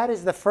 That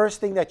is the first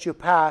thing that you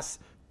pass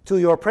to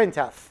your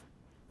printf.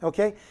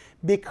 Okay?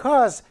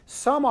 Because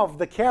some of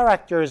the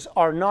characters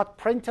are not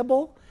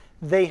printable,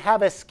 they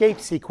have escape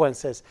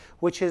sequences,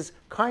 which is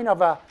kind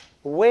of a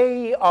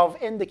way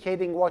of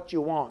indicating what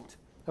you want.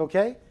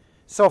 Okay?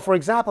 So for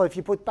example, if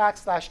you put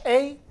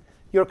 \A,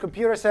 your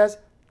computer says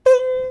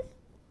ding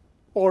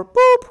or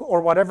boop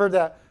or whatever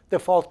the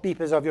default beep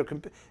is of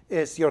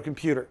your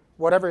computer.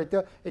 Whatever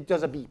it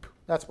does a beep.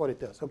 That's what it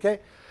does. Okay?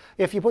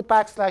 If you put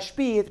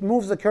 \B, it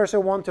moves the cursor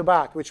 1 to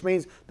back, which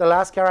means the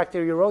last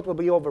character you wrote will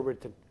be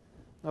overwritten.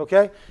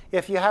 Okay?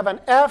 If you have an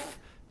F,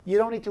 you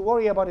don't need to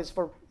worry about it. It's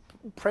for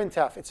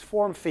printf. It's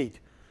form feed.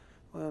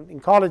 In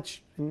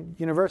college, in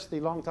university,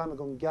 a long time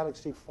ago, in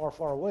Galaxy far,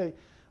 far away,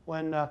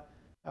 when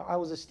I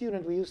was a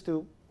student, we used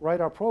to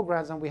write our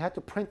programs, and we had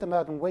to print them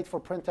out and wait for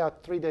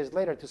printout 3 days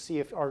later to see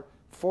if our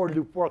for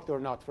loop worked or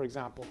not, for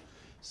example.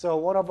 So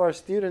one of our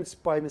students,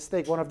 by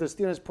mistake, one of the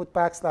students put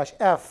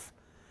 \F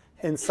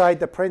inside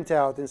the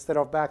printout instead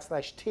of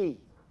 \T.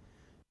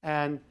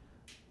 And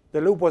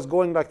the loop was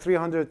going like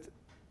 300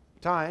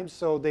 times,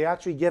 so they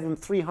actually give him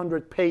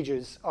 300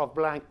 pages of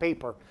blank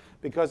paper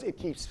because it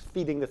keeps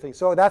feeding the thing.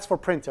 So that's for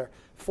printer.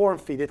 Form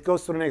feed. It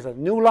goes to the next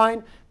line. New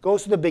line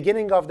goes to the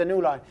beginning of the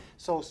new line.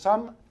 So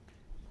some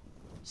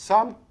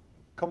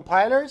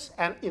compilers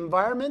and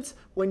environments,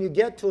 when you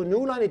get to a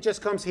new line, it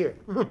just comes here.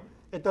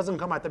 It doesn't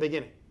come at the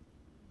beginning.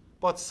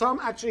 But some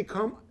actually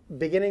come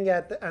beginning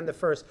at the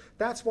first.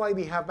 That's why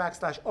we have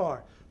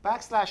 \R.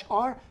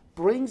 \R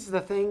brings the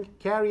thing,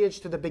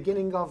 carriage to the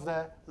beginning of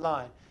the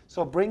line.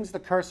 So brings the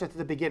cursor to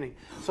the beginning.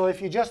 So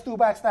if you just do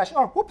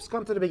 \R, whoops,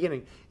 come to the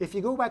beginning. If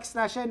you go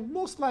 \N,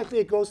 most likely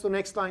it goes to the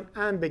next line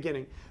and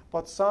beginning.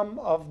 But some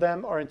of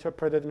them are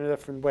interpreted in a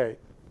different way.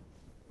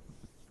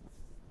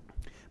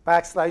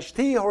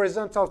 \T,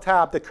 horizontal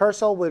tab, the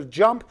cursor will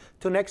jump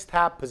to next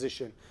tab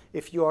position.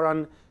 If you are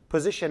on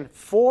position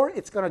 4,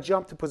 it's going to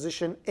jump to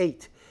position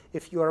 8.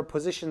 If you are in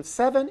position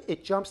 7,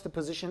 it jumps to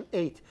position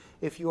 8.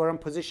 If you are in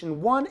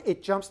position 1,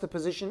 it jumps to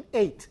position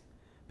 8,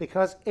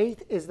 because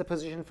 8 is the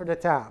position for the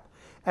tab.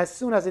 As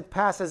soon as it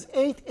passes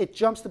 8, it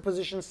jumps to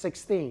position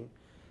 16.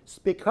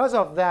 Because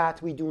of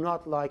that, we do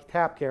not like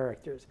tab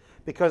characters,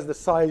 because the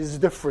size is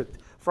different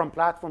from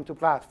platform to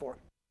platform.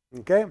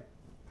 Okay?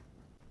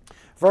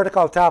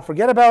 Vertical tab,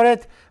 forget about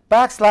it.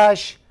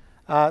 Backslash,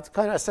 it's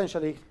kind of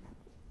essentially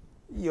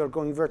you're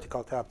going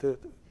vertical tab to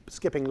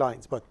skipping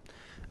lines, but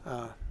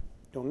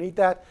don't need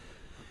that.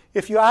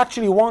 If you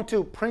actually want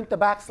to print the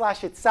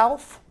backslash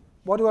itself,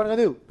 what do you want to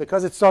do?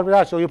 Because it started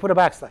out, so you put a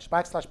backslash.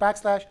 Backslash,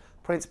 backslash,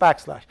 prints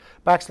backslash.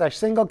 Backslash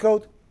single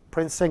quote,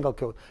 prints single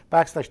quote.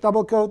 Backslash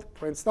double quote,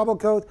 prints double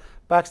quote.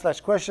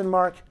 Backslash question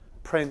mark,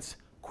 prints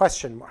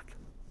question mark.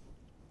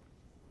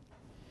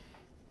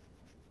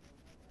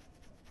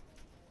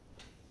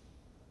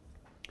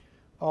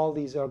 All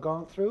these are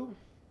gone through.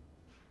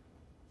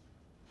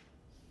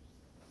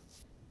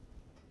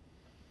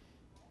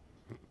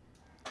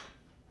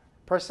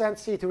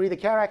 %C to read a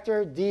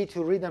character, D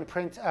to read and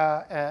print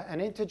an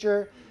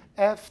integer,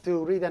 F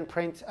to read and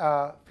print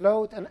a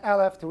float, and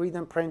LF to read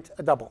and print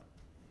a double.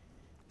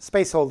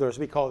 Space holders,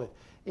 we call it.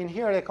 In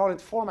here, they call it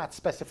format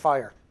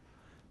specifier.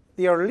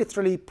 They are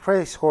literally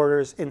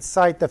placeholders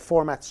inside the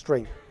format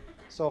string.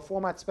 So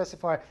format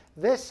specifier.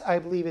 This, I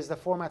believe, is the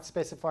format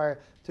specifier.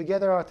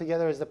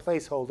 Together is the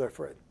placeholder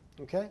for it.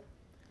 Okay.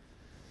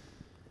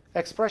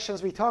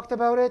 Expressions, we talked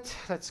about it.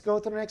 Let's go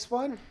to the next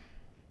one.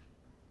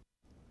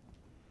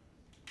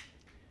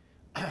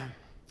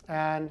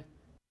 And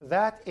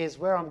that is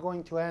where I'm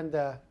going to end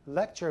the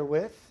lecture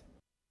with.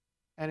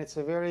 And it's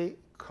a very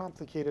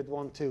complicated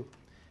one, too.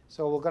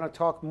 So we're going to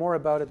talk more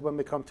about it when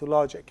we come to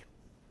logic,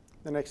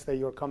 the next day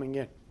you're coming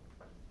in.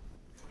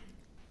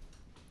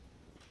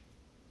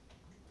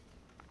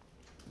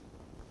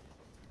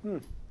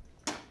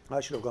 I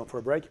should have gone for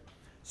a break.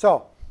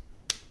 So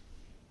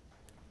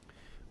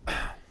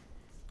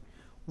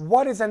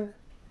what is an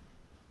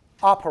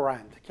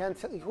operand?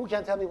 Who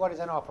can tell me what is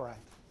an operand?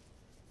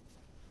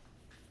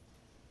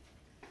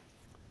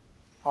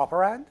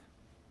 Operand?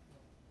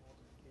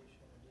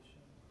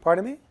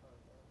 Pardon me?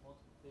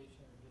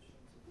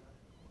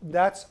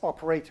 That's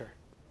operator.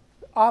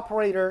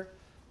 Operator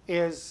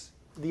is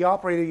the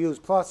operator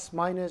used plus,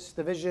 minus,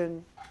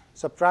 division,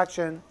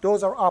 subtraction.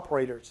 Those are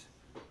operators.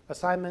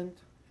 Assignment,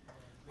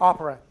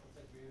 operand.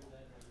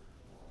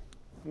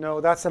 No,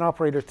 that's an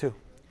operator too.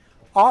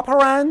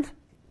 Operand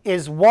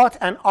is what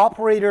an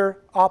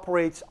operator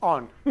operates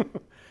on.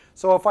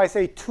 So if I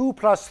say 2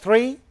 plus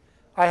 3,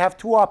 I have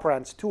two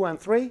operands, 2 and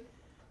 3,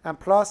 and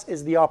plus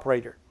is the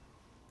operator.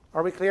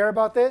 Are we clear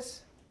about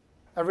this?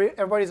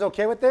 Everybody's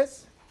OK with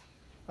this?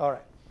 All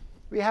right.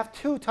 We have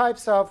two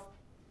types of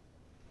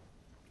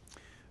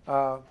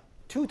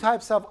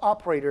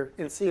operator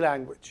in C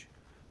language,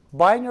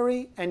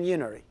 binary and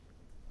unary.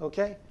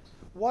 OK?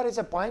 What is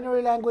a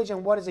binary language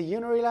and what is a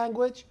unary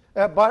language?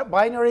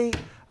 Binary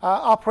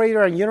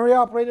operator and unary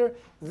operator.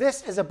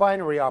 This is a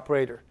binary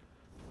operator,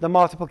 the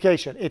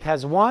multiplication. It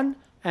has 1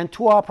 and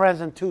 2 operands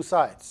and 2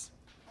 sides.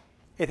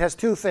 It has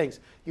two things.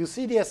 You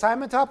see the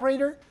assignment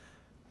operator?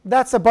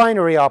 That's a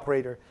binary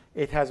operator.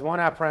 It has one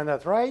operand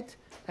at right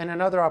and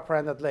another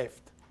operand at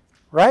left,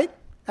 right?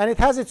 And it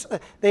has its.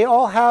 They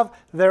all have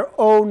their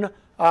own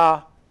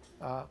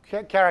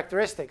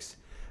characteristics.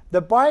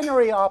 The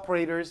binary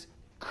operators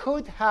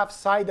could have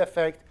side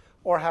effect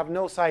or have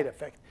no side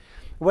effect.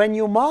 When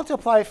you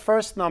multiply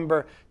first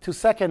number to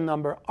second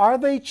number, are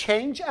they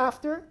change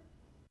after?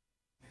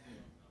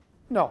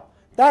 No.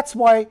 That's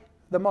why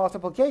the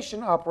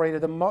multiplication operator,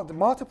 the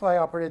multiply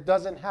operator,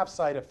 doesn't have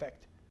side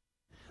effect.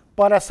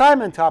 But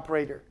assignment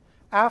operator,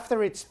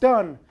 after it's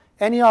done,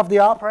 any of the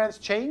operands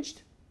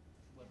changed?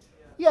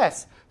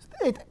 Yes.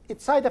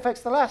 It side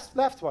affects the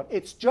left one.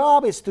 Its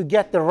job is to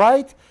get the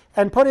right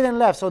and put it in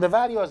left, so the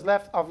value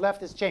of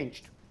left is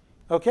changed.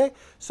 Okay?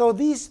 So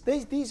these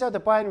are the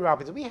binary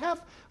operators. We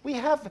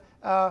have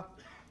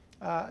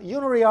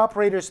unary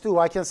operators too.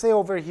 I can say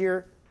over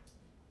here,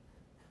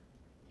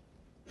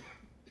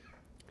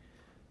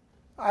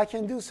 I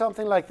can do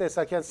something like this.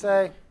 I can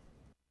say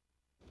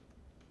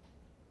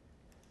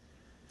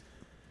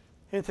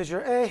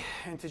integer A,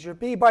 integer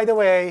B. By the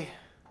way,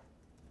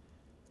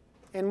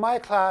 in my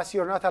class,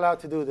 you're not allowed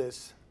to do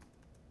this.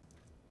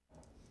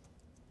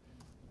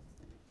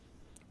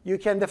 You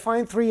can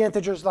define 3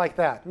 integers like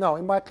that. No,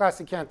 in my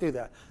class, you can't do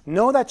that.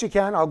 Know that you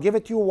can. I'll give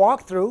it to you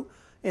walkthrough,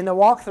 in the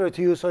walkthrough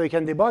to you so you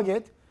can debug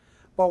it.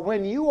 But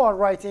when you are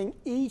writing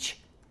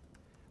each,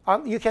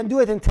 you can do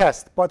it in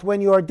test. But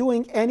when you are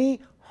doing any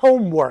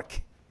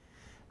homework,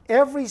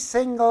 every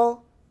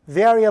single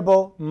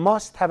variable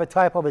must have a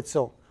type of its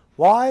own.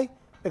 Why?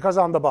 Because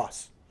I'm the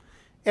boss.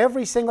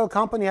 Every single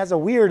company has a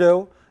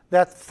weirdo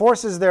that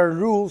forces their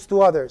rules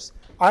to others.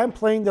 I'm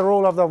playing the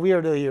role of the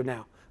weirdo here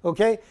now.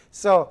 Okay?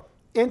 So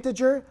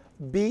integer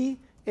B,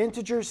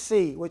 integer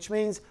C, which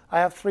means I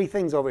have 3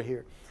 things over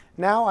here.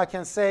 Now I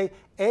can say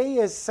A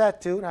is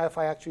set to, now if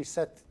I actually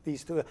set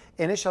these to,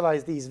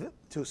 initialize these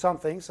to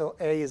something, so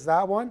A is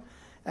that one,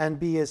 and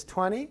B is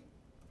 20.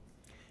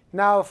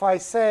 Now if I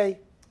say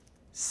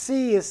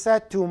C is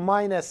set to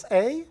minus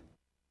A,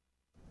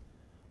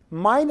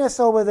 minus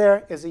over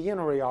there is a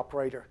unary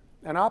operator,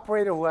 an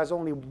operator who has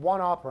only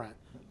one operand,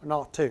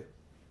 not 2.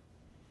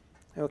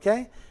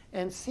 Okay?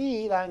 In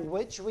C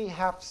language, we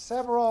have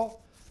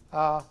several,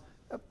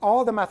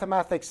 all the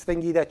mathematics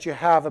thingy that you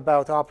have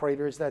about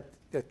operators that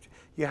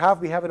We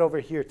have it over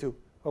here too.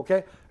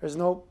 Okay? There's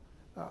no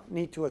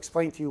need to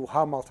explain to you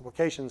how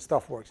multiplication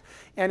stuff works.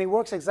 And it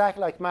works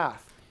exactly like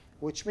math,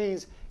 which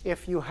means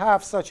if you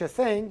have such a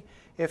thing,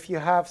 if you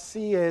have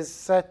C is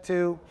set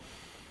to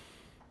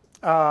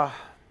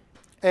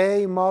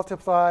A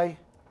multiply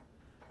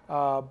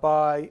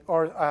by,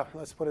 or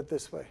let's put it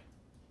this way,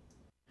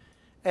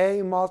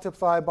 A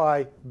multiplied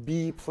by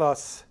B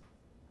plus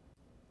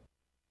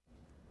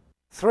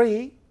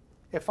 3,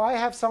 if I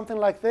have something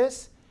like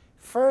this,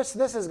 first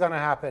this is going to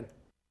happen,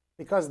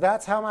 because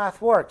that's how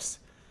math works.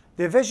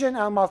 Division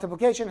and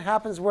multiplication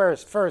happens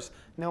first,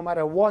 no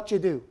matter what you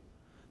do.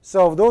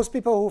 So those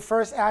people who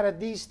first added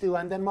these two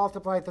and then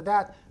multiplied to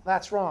that,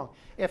 that's wrong.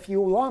 If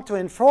you want to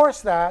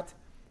enforce that,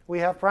 we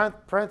have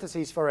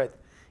parentheses for it.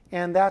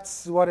 And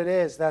that's what it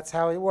is. That's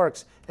how it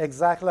works,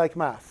 exactly like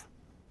math.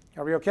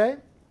 Are we OK?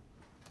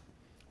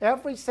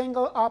 Every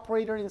single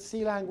operator in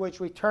C language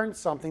returns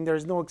something.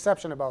 There's no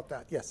exception about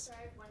that. Yes? So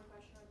I have one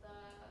question with the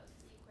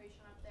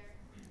equation up there.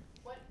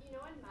 What, you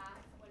know, in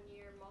math, when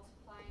you're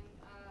multiplying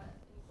an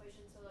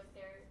equation, so like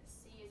there,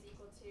 C is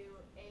equal to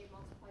A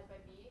multiplied by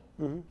B,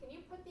 Mm-hmm. can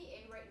you put the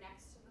A right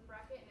next to the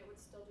bracket and it would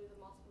still do the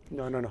multiplication?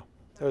 No, no, no.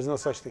 There's no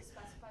such thing.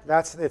 Specify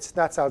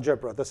That's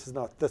algebra.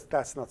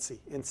 That's not C.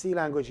 In C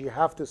language, you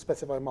have to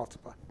specify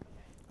multiply.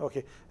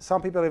 Okay.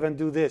 Some people even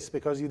do this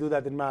because you do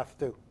that in math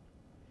too.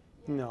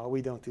 Yeah. No,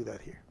 we don't do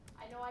that here.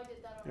 I know I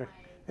did that on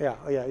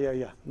Yeah.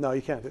 Yeah. No,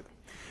 you can't do it.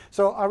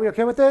 So are we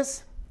OK with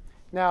this?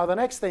 Now, the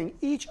next thing,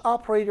 each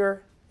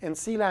operator in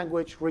C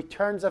language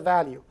returns a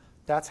value.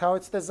 That's how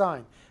it's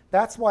designed.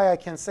 That's why I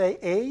can say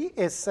A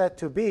is set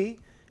to B,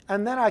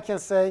 and then I can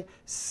say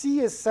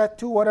C is set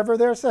to whatever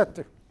they're set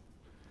to.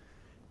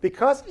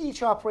 Because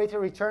each operator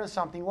returns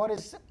something, what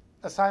is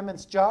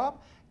assignment's job?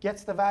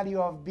 Gets the value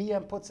of B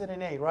and puts it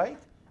in A, right?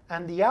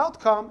 And the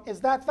outcome is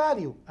that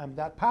value. And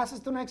that passes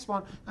to next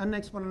one, and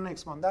next one, and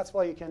next one. That's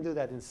why you can do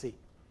that in C.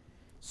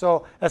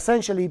 So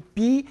essentially,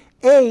 B,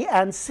 A,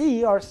 and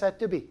C are set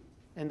to B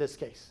in this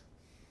case.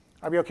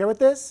 Are we OK with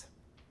this?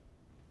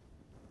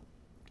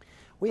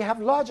 We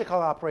have logical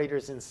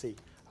operators in C.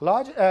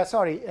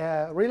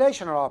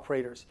 Relational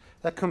operators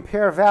that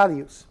compare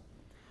values.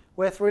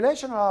 With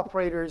relational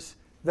operators,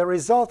 the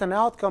result and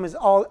outcome is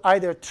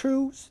either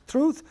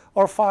truth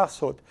or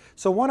falsehood.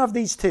 So one of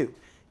these two.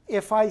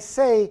 If I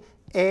say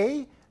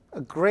A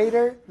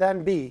greater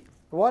than B,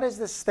 what is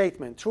this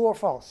statement? True or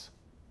false?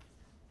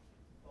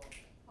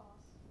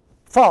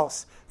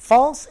 False.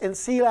 False in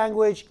C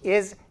language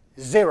is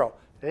 0,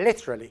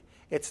 literally.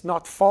 It's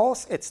not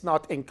false. It's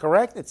not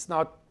incorrect. It's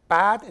not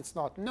bad. It's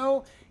not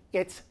no.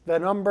 It's the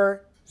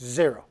number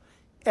 0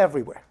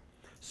 everywhere.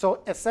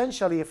 So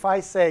essentially, if I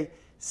say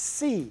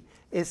C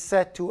is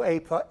set to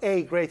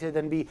A greater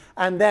than B,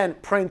 and then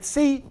print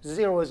C,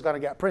 0 is going to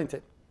get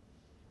printed.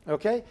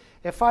 Okay?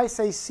 If I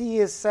say C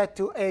is set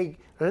to A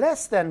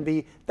less than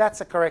B, that's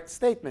a correct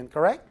statement,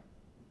 correct?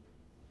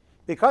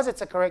 Because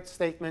it's a correct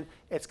statement,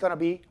 it's going to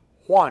be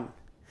 1.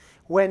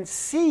 When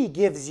C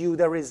gives you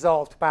the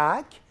result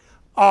back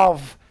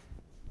of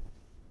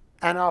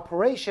an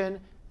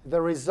operation,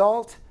 the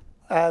result,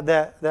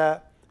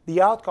 the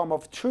outcome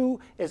of true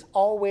is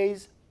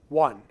always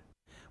 1.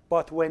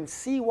 But when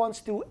C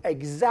wants to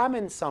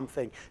examine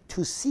something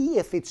to see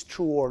if it's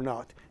true or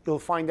not, you'll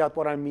find out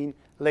what I mean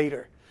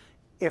later.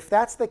 If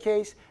that's the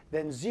case,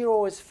 then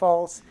 0 is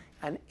false,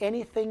 and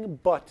anything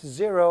but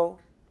 0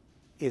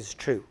 is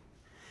true.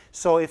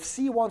 So if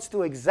C wants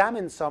to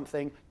examine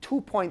something,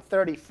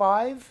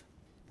 2.35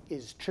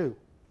 is true.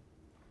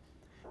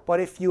 But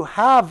if you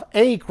have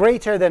A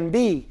greater than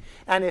B,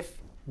 and if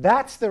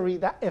that's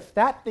if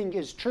that thing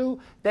is true,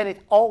 then it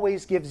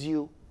always gives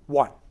you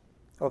 1.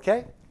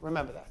 Okay?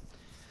 Remember that.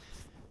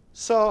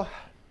 So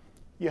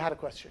you had a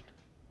question.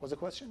 Was a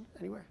question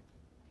anywhere?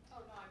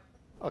 Oh,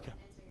 no. Okay.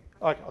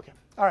 Okay.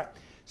 All right.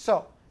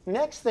 So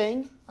next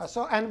thing,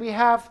 and we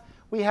have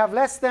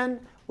less than,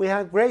 we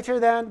have greater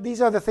than.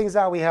 These are the things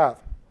that we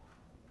have.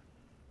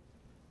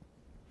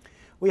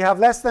 We have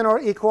less than or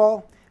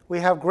equal. We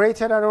have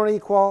greater than or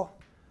equal.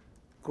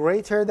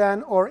 Greater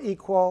than or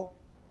equal.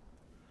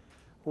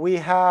 We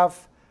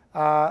have,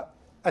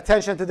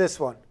 attention to this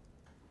one,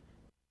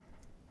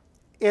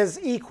 is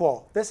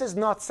equal. This is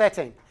not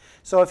setting.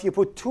 So if you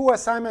put 2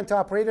 assignment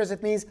operators,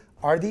 it means,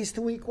 are these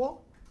 2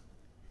 equal?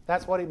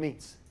 That's what it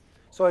means.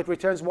 So it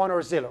returns 1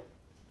 or 0.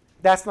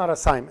 That's not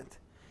assignment.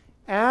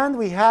 And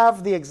we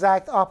have the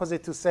exact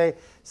opposite to say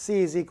C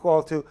is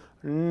equal to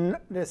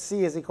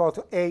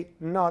A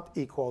not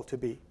equal to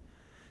B.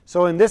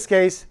 So in this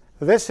case,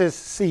 this is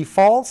C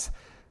false.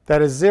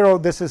 That is 0.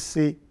 This is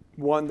C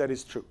 1. That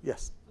is true.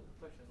 Yes?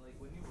 Question, like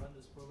when you run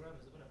this program,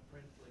 is it going to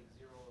print like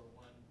 0 or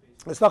 1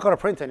 basically? It's not going to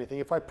print anything.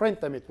 If I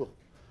print them, it will.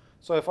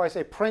 So if I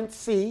say print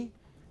C,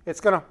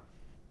 it's going to,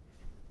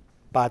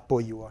 bad boy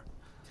you are.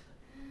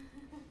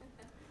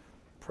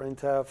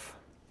 Printf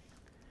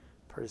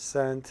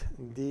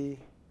 %d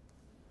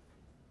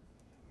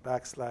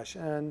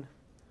 \n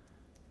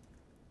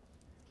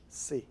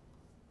C.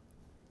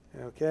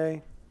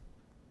 Okay.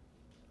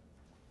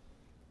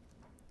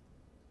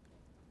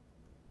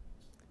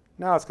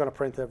 Now it's going to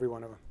print every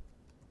one of them.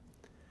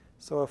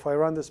 So if I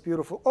run this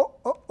beautiful,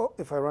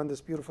 if I run this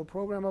beautiful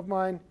program of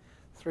mine,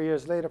 3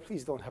 years later,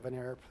 please don't have an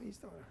error. Please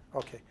don't.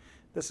 OK,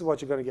 this is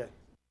what you're going to get.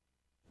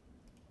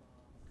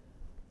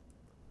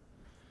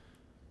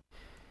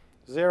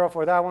 0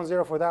 for that one,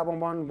 0 for that one,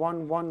 1,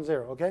 1, 1,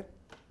 0. OK?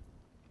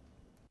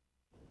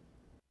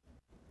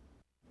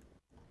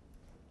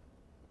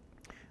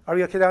 Are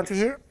we OK down to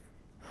here?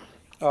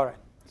 All right.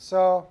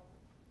 So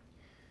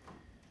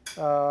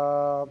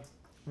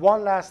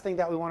one last thing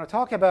that we want to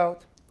talk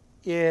about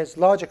is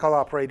logical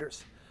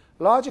operators.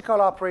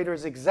 Logical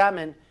operators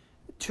examine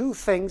two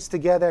things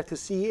together to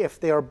see if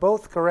they are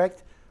both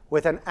correct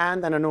with an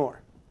and an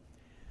or.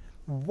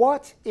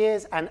 What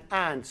is an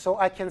and? So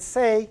I can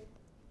say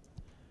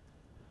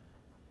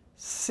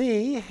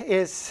C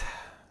is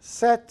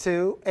set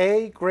to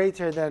A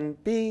greater than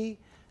B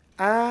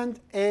and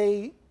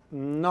A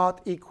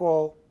not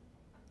equal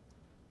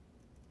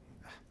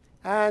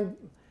and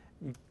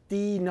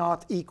D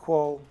not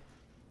equal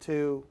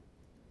to,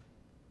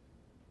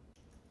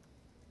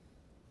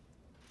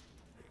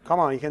 come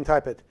on, you can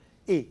type it,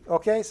 E.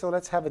 OK, so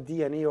let's have a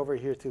D and E over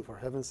here too, for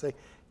heaven's sake.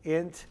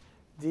 Int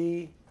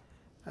D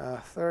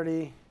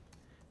 30,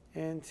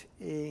 int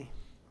E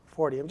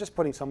 40. I'm just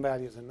putting some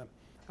values in them.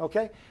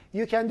 OK,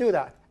 you can do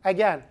that.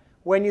 Again,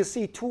 when you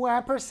see two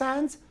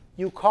ampersands,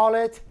 you call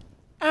it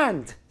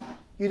and.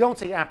 You don't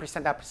say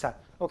ampersand, ampersand.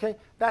 OK,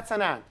 that's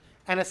an and.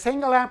 And a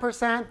single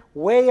ampersand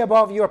way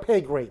above your pay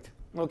grade,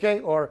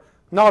 OK, or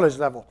knowledge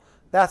level.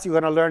 That's you're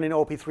going to learn in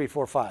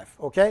OP345.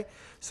 OK,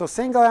 so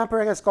single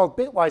ampersand is called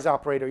bitwise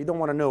operator. You don't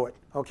want to know it.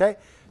 OK,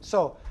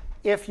 so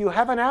if you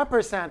have an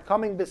ampersand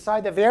coming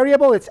beside a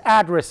variable, it's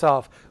address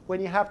of.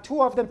 When you have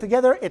two of them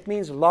together, it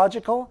means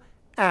logical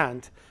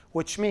and,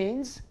 which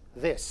means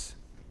this.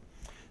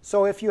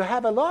 So if you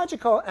have a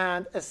logical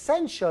and,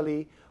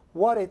 essentially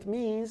what it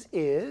means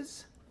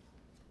is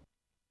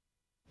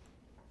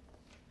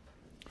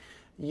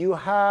you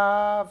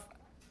have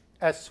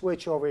a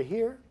switch over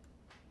here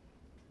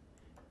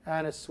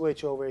and a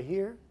switch over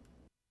here.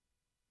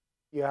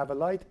 You have a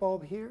light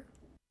bulb here,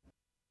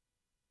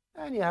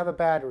 and you have a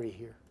battery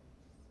here.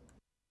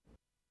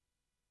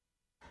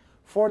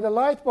 For the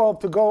light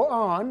bulb to go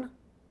on,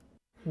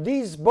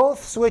 these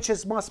both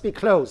switches must be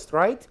closed,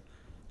 right?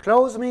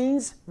 Closed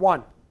means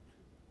 1.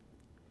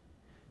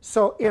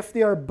 So if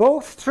they are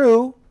both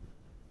true,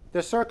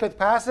 the circuit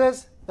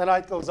passes, the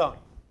light goes on.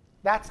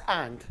 That's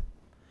and.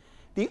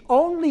 The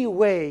only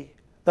way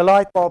the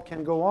light bulb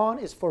can go on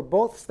is for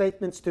both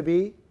statements to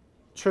be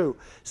true.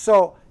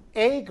 So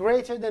A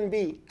greater than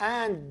B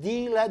and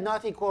D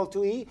not equal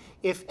to E.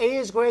 If A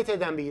is greater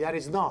than B, that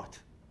is not.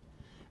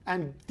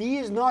 And D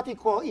is not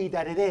equal E,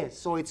 that it is.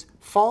 So it's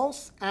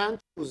false and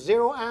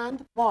 0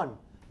 and 1.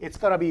 It's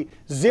going to be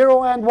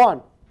 0 and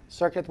 1.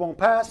 Circuit won't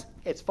pass.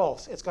 It's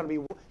false. It's going to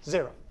be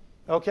 0.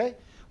 OK?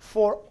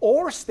 For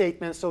OR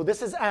statement, so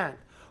this is and.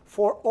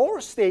 For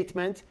OR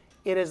statement,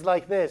 it is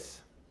like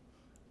this.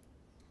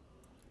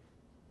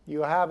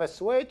 You have a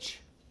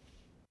switch.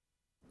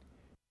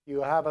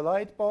 You have a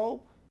light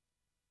bulb.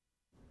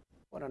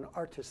 What an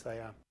artist I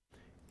am.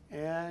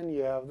 And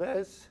you have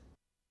this.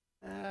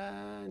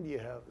 And you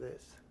have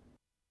this.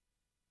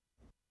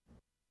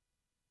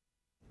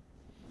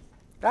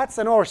 That's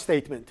an OR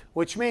statement,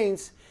 which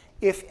means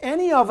if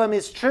any of them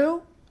is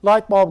true,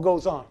 light bulb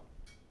goes on.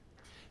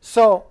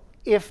 So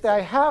if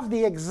I have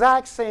the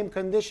exact same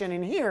condition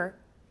in here,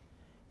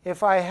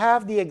 if I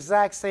have the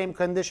exact same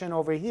condition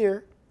over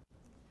here,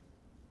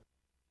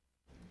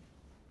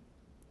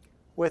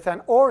 with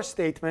an OR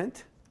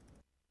statement,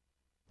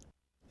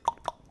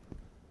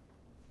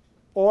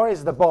 OR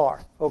is the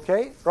bar,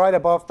 OK, right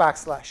above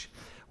backslash.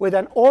 With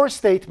an OR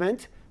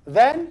statement,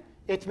 then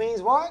it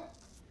means what?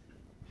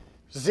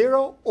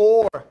 0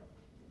 or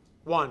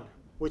 1,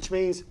 which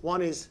means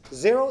one is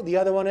 0, the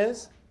other one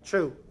is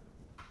true.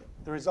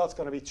 The result's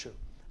going to be true.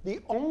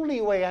 The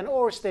only way an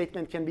OR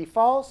statement can be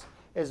false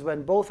is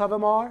when both of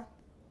them are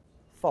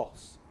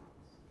false.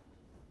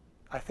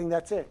 I think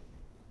that's it.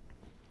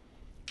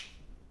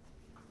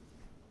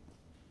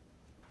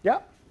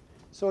 Yeah.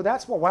 So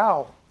that's what,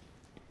 wow.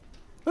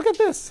 Look at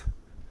this.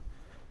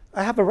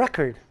 I have a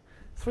record.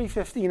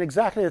 3:15,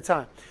 exactly the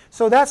time.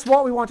 So that's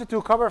what we wanted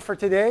to cover for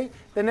today.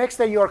 The next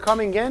day you are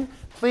coming in,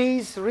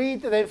 please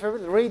read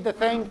the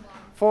thing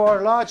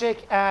for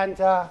logic and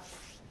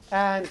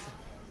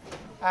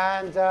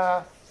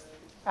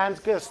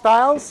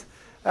styles.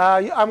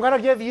 I'm going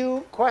to give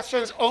you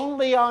questions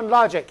only on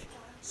logic.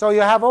 So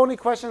you have only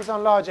questions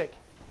on logic.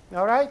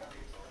 All right?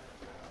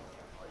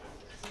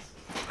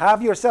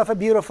 Have yourself a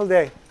beautiful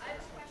day. I have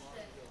a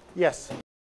question. Yes.